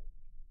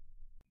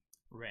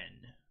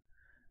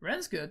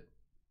 Ren's good.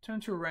 Turn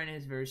 2 Ren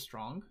is very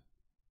strong.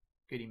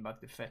 Getting back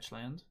the fetch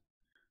land.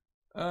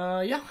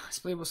 Yeah, let's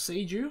play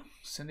Boseiju.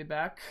 Send it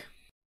back.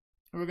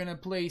 We're gonna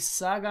play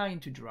Saga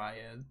into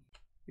Dryad.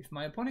 If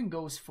my opponent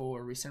goes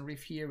for Recent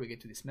Reef here, we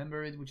get to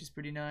Dismember it, which is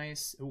pretty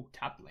nice. Oh,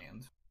 tap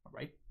land.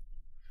 Alright.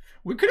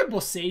 We could have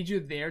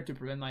Boseiju there to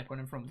prevent my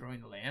opponent from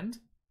drawing land,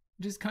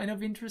 which is kind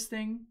of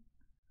interesting.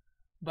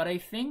 But I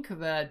think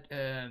that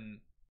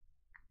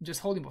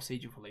just holding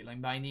Boseiju for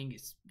Leyline Binding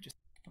is just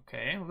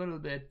okay. A little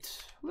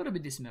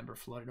bit Dismember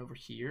flooded over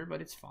here,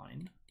 but it's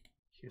fine.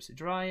 Here's a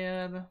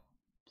Dryad.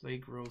 Play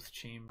Growth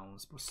Chamber.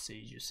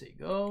 Boseiju, say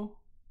go.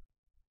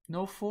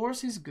 No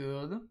Force is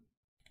good.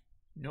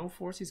 No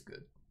Force is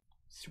good.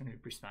 It's gonna be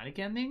Prismatic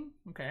Ending.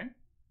 Okay.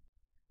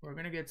 We're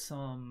gonna get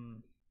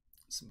some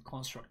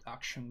construct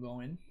action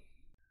going.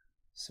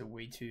 It's a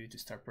way to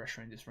start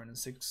pressuring this run in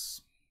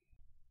 6.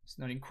 It's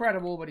not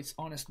incredible, but it's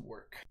honest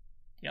work.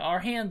 Yeah, our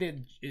hand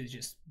it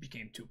just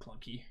became too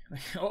clunky.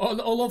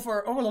 all of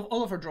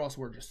our draws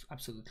were just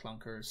absolute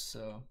clunkers,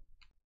 so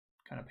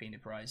kind of paying the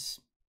price.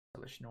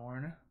 Elesh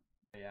Norn.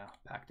 Yeah,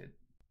 packed it.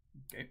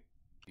 Okay.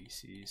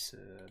 This is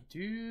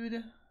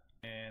dude.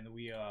 And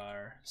we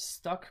are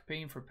stuck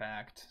paying for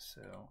packed.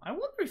 So I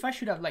wonder if I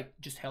should have like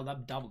just held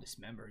up double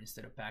Dismember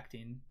instead of packed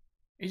in.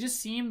 It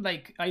just seemed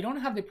like I don't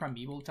have the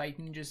Primeval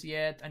Titan just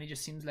yet, and it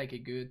just seems like a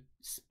good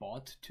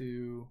spot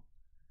to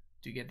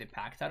get the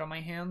packed out of my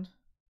hand.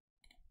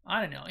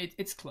 I don't know.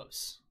 It's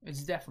close.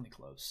 It's definitely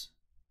close.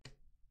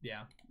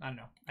 Yeah, I don't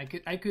know.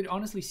 I could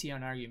honestly see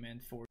an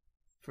argument for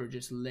for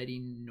just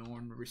letting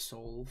Norn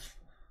resolve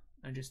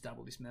and just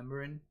double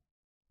dismembering.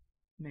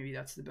 Maybe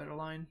that's the better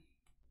line.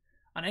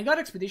 And I got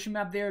Expedition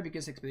Map there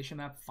because Expedition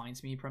Map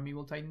finds me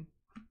Primeval Titan.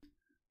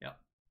 Yep.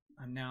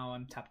 And now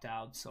I'm tapped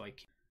out, so I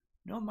can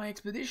not my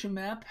Expedition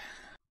Map.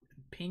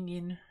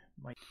 Pinging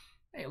my...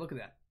 Hey, look at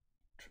that.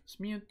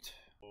 Transmute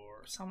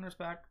or Summoner's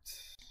Pact.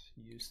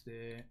 Use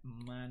the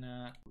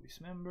mana to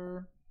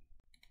dismember.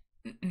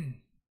 I'm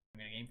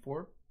gonna game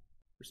 4.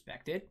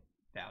 Respect it.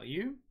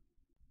 Value.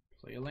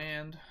 Play a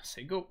land.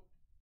 Say go.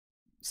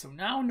 So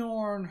now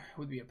Norn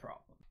would be a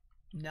problem.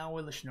 Now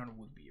EleshMentals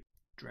would be a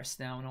Dress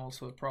Down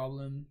also a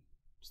problem.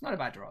 It's not a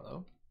bad draw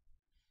though.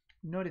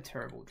 Not a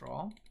terrible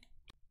draw.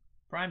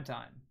 Prime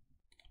time.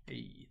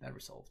 Hey, that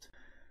resolved.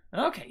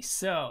 Okay,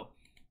 so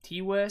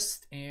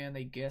T-West, and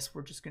I guess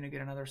we're just gonna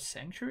get another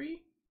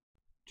Sanctuary.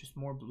 Just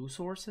more blue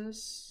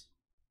sources.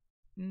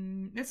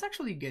 Let's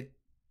actually get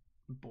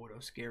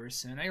Boros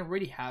Garrison. I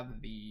already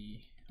have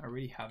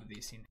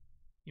this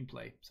in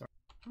play. Sorry.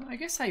 I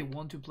guess I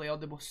want to play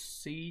out the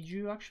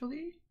Boseiju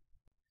actually.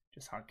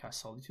 Just hardcast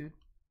Solitude.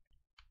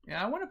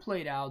 Yeah, I want to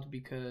play it out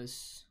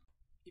because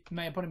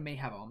my opponent may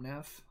have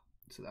Omnath,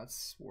 so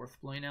that's worth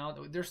playing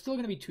out. There's still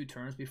gonna be 2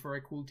 turns before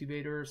I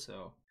Cultivator,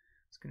 so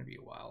it's gonna be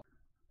a while.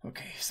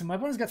 Okay, so my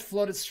opponent's got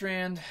Flooded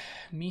Strand,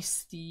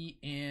 Misty,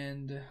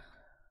 and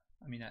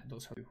I mean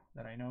those are 2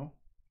 that I know.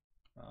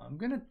 I'm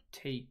gonna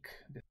take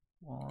the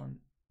 1,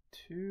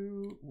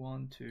 2,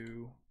 1,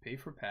 2, pay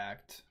for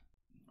Pact.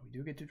 We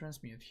do get to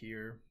transmute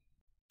here.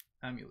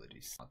 Amulet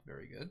is not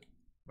very good,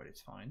 but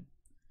it's fine.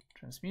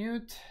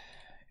 Transmute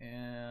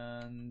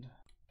and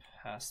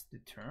pass the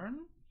turn.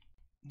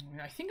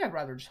 I think I'd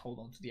rather just hold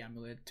on to the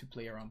Amulet to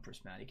play around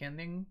Prismatic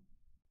Ending.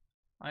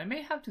 I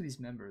may have to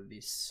dismember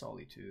this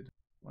Solitude.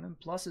 1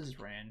 pluses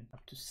ran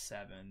up to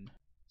 7.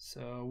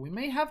 So we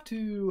may have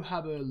to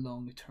have a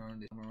long turn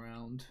this time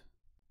around.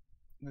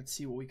 Let's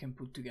see what we can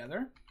put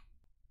together.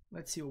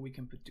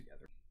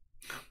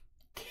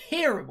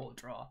 Terrible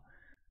draw.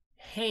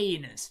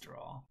 Heinous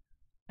draw.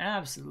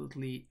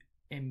 Absolutely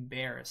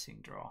embarrassing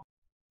draw.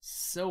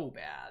 So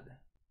bad.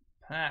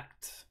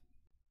 Pact.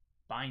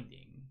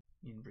 Binding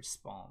in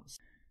response.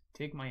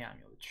 Take my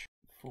Amulet.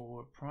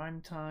 For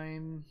prime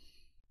time,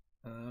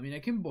 I mean, I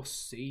can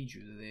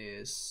Boseiju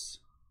this.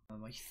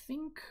 I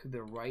think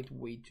the right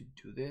way to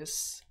do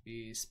this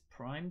is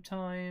prime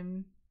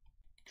time,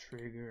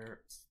 trigger,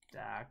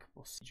 stack,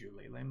 Boseiju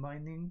Leyline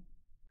Binding.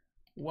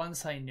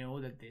 Once I know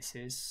that this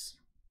is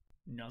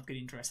not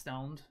getting dressed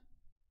down,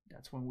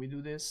 that's when we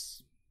do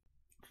this.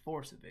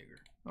 Force of Vigor.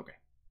 Okay.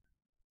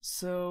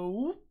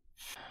 So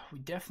we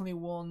definitely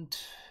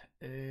want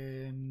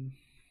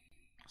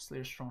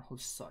Slayer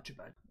Stronghold, such a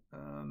bad.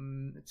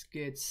 Let's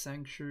get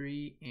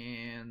Sanctuary,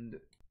 and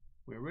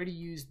we already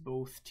used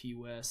both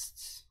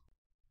T-Wests.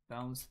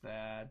 Bounce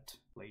that,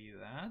 play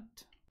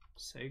that,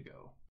 say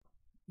go.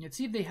 Let's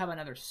see if they have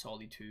another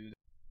Solitude.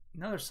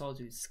 Another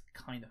Solitude is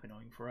kind of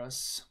annoying for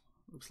us.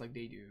 Looks like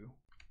they do.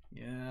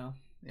 Yeah,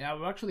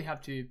 we'll actually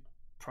have to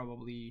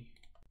probably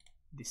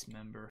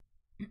dismember.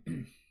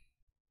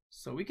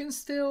 So we can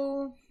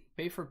still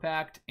pay for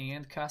Pact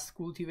and cast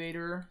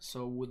Cultivator,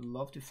 so would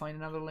love to find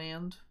another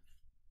land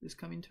this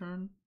coming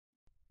turn.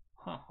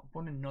 Huh,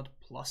 opponent not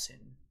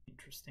plussing.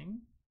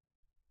 Interesting.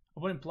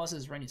 Opponent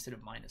pluses right instead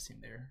of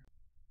minusing there.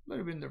 A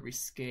little bit in the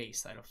risque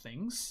side of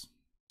things.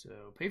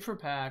 So pay for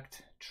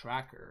Pact,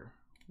 Tracker.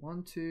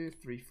 1, 2,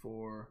 3,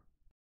 4,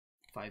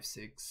 5,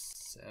 6,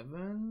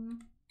 7.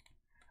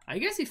 I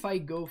guess if I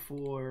go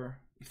for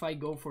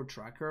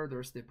Tracker,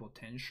 there's the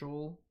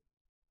potential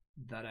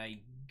that I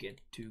get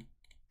to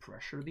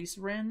pressure this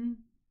Ren.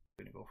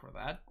 I'm gonna go for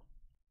that.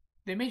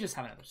 They may just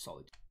have another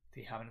Solitude.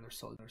 They have another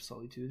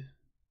Solitude.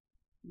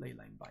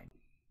 Leyline Bind.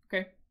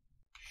 Okay.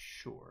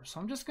 Sure.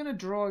 So I'm just gonna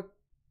draw a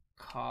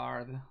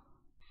card.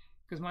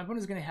 Because my opponent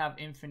is gonna have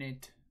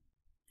infinite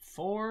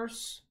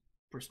Force,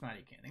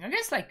 Prismatic Ending. I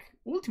guess like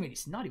Ultimate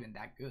is not even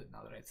that good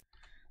now that it's.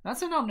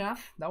 That's an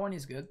Omnath. That one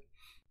is good.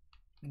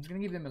 It's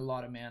gonna give them a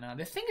lot of mana.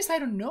 The thing is, I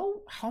don't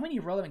know how many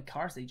relevant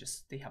cards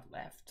they have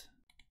left.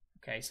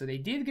 Okay, so they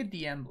did get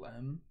the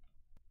emblem.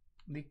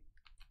 They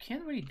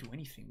can't really do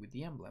anything with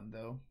the emblem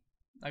though.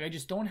 Like I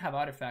just don't have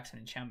artifacts and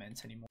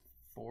enchantments anymore.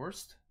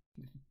 Forced.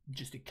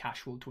 Just a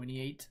casual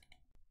 28.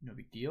 No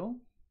big deal.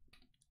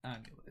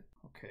 Amulet.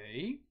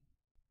 Okay.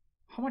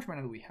 How much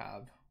mana do we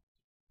have?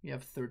 We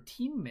have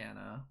 13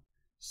 mana.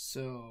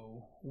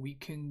 So we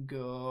can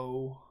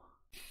go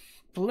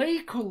play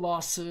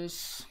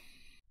Colossus.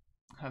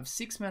 Have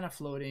 6 mana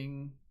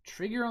floating.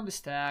 Trigger on the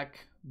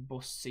stack.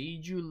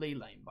 Boseiju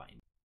Leyline Bind.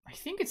 I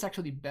think it's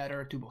actually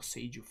better to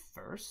Boseiju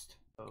first.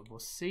 So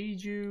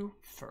Boseiju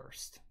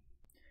first.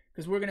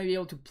 Because we're going to be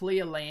able to play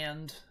a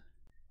land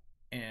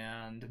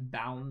and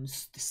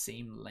bounce the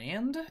same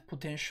land,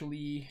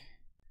 potentially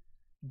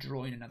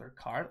drawing another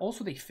card.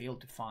 Also, they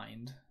failed to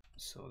find,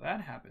 so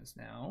that happens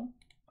now.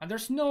 And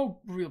there's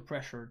no real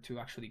pressure to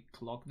actually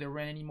clock the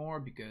Ren anymore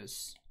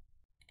because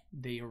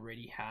they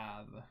already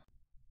have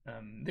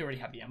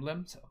the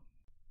emblem. So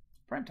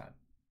prime time.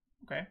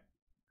 Okay.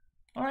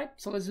 All right.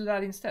 So let's do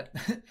that instead.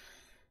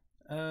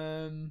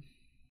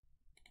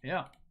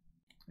 Yeah,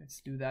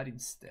 let's do that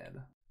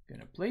instead.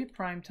 Gonna play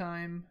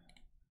Primetime,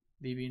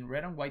 leaving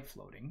red and white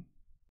floating.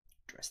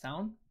 Dress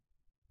down.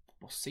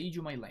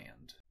 Boseiju my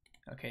land.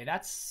 Okay,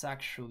 that's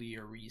actually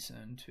a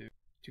reason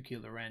to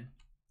kill the Ren.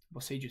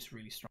 Boseiju is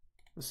really strong.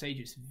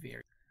 Boseiju is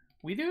very...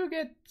 We do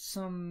get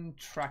some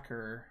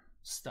tracker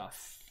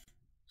stuff.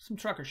 Some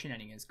tracker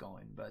shenanigans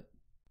going, but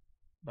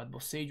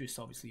Boseiju is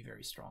obviously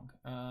very strong.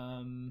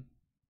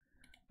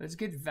 Let's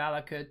get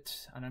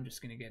Valakut, and I'm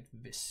just gonna get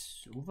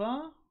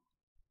Vesuva.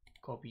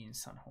 Copying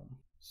Sunhome.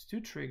 It's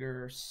 2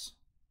 triggers.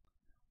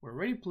 We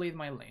already played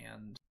my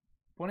land.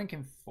 Opponent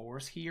can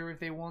force here if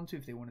they want to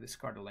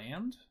discard a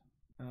land.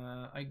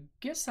 I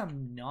guess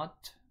I'm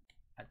not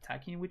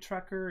attacking with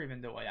tracker,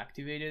 even though I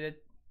activated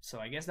it. So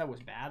I guess that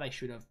was bad. I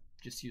should have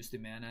just used the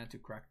mana to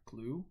crack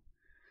Clue.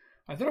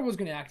 I thought I was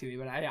going to activate,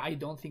 but I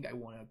don't think I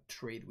want to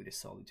trade with a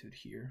Solitude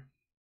here.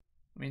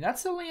 I mean,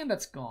 that's a land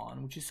that's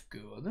gone, which is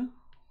good.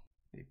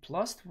 They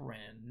plussed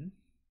Ren.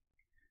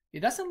 It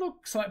doesn't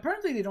look... So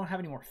apparently they don't have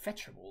any more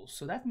fetchables.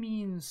 So that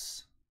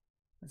means...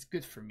 That's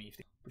good for me. If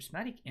they...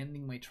 Prismatic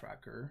ending my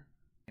tracker.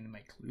 And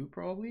my Clue,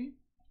 probably.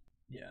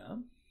 Yeah.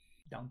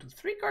 Down to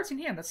 3 cards in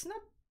hand. That's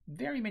not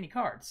very many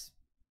cards.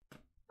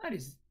 That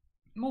is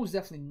most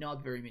definitely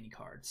not very many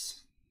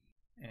cards.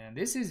 And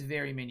this is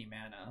very many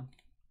mana.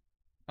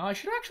 I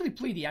should actually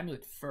play the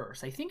Amulet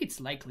first. I think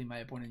it's likely my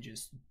opponent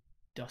just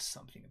does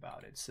something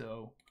about it.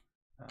 So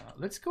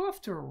let's go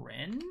after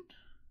Ren.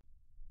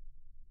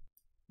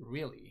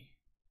 Really?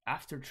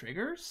 After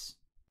triggers?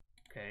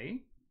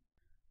 Okay.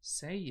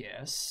 Say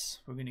yes.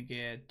 We're gonna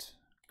get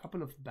a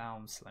couple of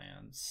bounce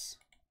lands.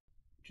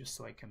 Just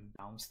so I can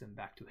bounce them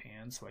back to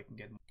hand so I can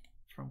get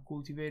from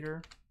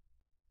Cultivator.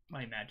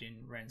 I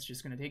imagine Ren's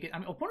just gonna take it. I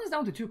mean, opponent's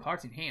down to 2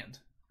 cards in hand.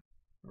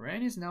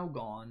 Ren is now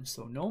gone,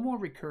 so no more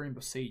recurring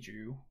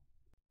Boseiju.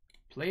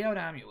 Play out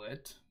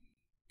Amulet.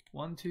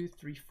 1, 2,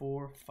 3,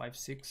 4, 5,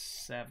 6,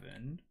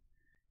 7.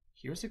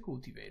 Here's a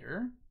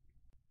Cultivator.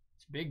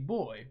 It's a big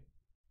boy.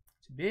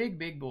 It's a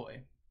big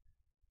boy.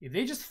 If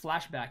they just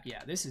flashback,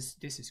 yeah, this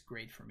is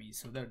great for me.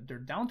 So they're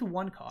down to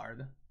 1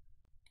 card.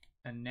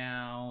 And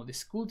now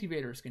this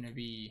Cultivator is gonna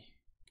be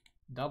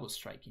double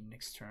striking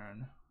next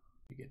turn.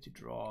 We get to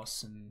draw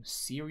some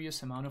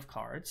serious amount of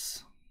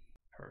cards.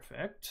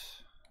 Perfect.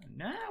 And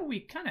now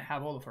we kind of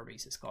have all of our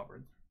bases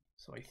covered.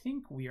 So I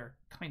think we are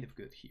kind of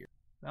good here.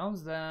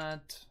 Bounce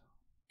that.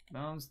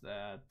 Bounce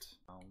that.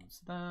 Bounce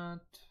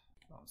that.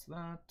 Bounce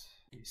that.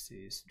 This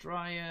is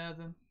Dryad.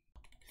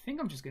 I think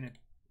I'm just gonna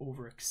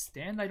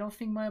overextend. I don't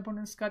think my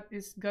opponent's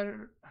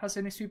has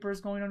any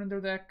sweepers going on in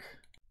their deck.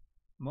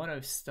 Mono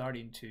is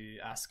starting to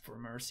ask for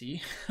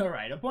mercy.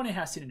 Alright, opponent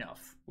has seen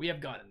enough. We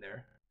have gotten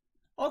there.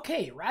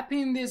 Okay,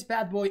 wrapping this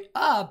bad boy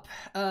up.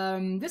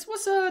 This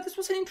was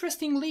an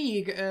interesting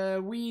league.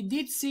 We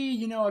did see,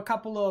 you know, a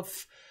couple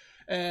of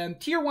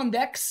tier 1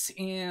 decks,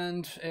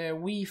 and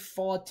we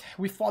fought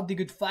the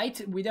good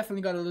fight. We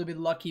definitely got a little bit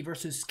lucky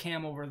versus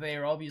Cam over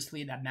there.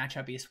 Obviously that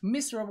matchup is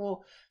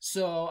miserable,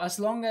 so as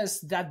long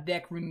as that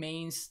deck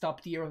remains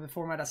top tier of the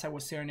format, as I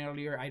was saying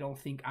earlier, I don't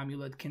think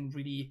Amulet can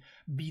really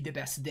be the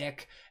best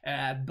deck,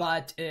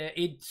 but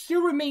it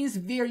still remains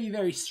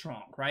very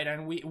strong, right?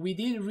 And we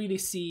did really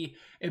see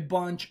a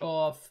bunch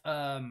of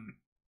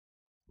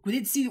we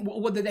did see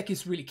what the deck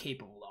is really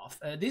capable of.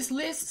 This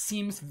list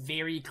seems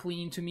very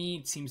clean to me.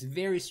 It seems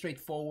very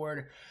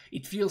straightforward.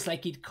 It feels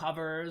like it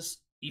covers,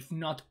 if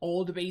not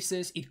all the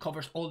bases, it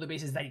covers all the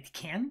bases that it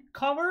can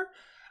cover.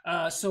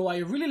 So I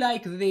really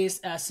like this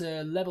as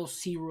a level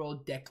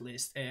 0 deck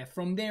list.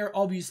 From there,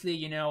 obviously,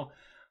 you know,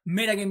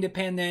 metagame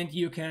dependent,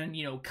 you can,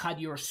 you know, cut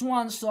your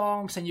swan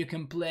songs and you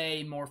can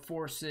play more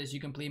forces, you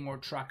can play more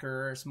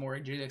trackers, more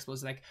agility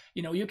explosives, like,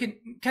 you know, you can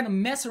kind of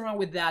mess around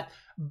with that.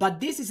 But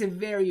this is a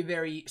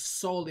very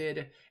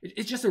solid,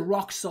 it's just a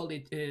rock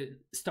solid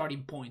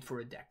starting point for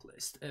a deck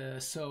list.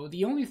 So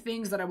the only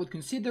things that I would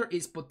consider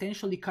is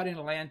potentially cutting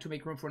a land to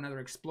make room for another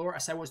explorer,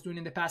 as I was doing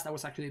in the past. I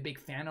was actually a big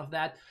fan of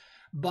that.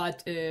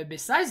 But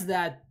besides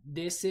that,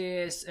 this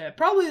is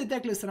probably the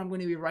deck list that I'm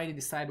going to be writing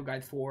the sideboard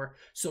guide for.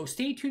 So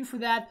stay tuned for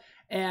that.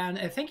 And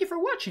thank you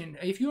for watching.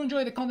 If you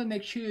enjoy the content,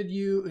 make sure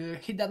you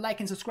hit that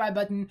like and subscribe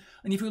button.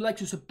 And if you'd like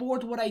to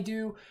support what I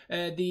do,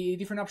 the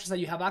different options that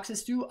you have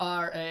access to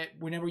are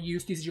whenever you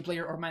use TCG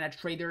Player or Managed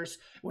Traders,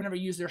 whenever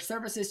you use their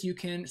services, you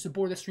can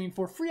support the stream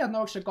for free at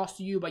no extra cost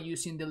to you by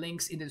using the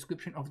links in the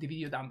description of the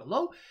video down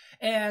below.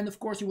 And of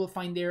course, you will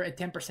find there a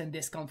 10%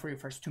 discount for your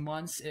first 2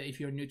 months if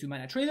you're new to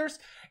Managed Traders.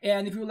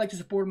 And if you would like to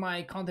support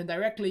my content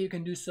directly, you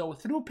can do so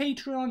through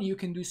Patreon. You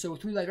can do so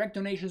through direct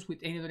donations. With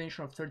any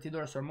donation of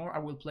 $30 or more, I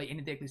will play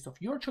any deck list of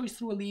your choice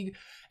through a league.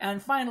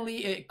 And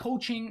finally,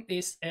 coaching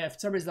is a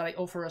service that I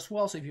offer as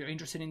well. So if you're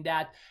interested in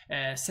that,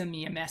 send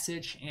me a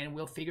message and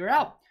we'll figure it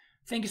out.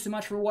 Thank you so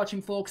much for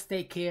watching, folks.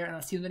 Take care, and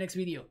I'll see you in the next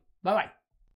video. Bye-bye.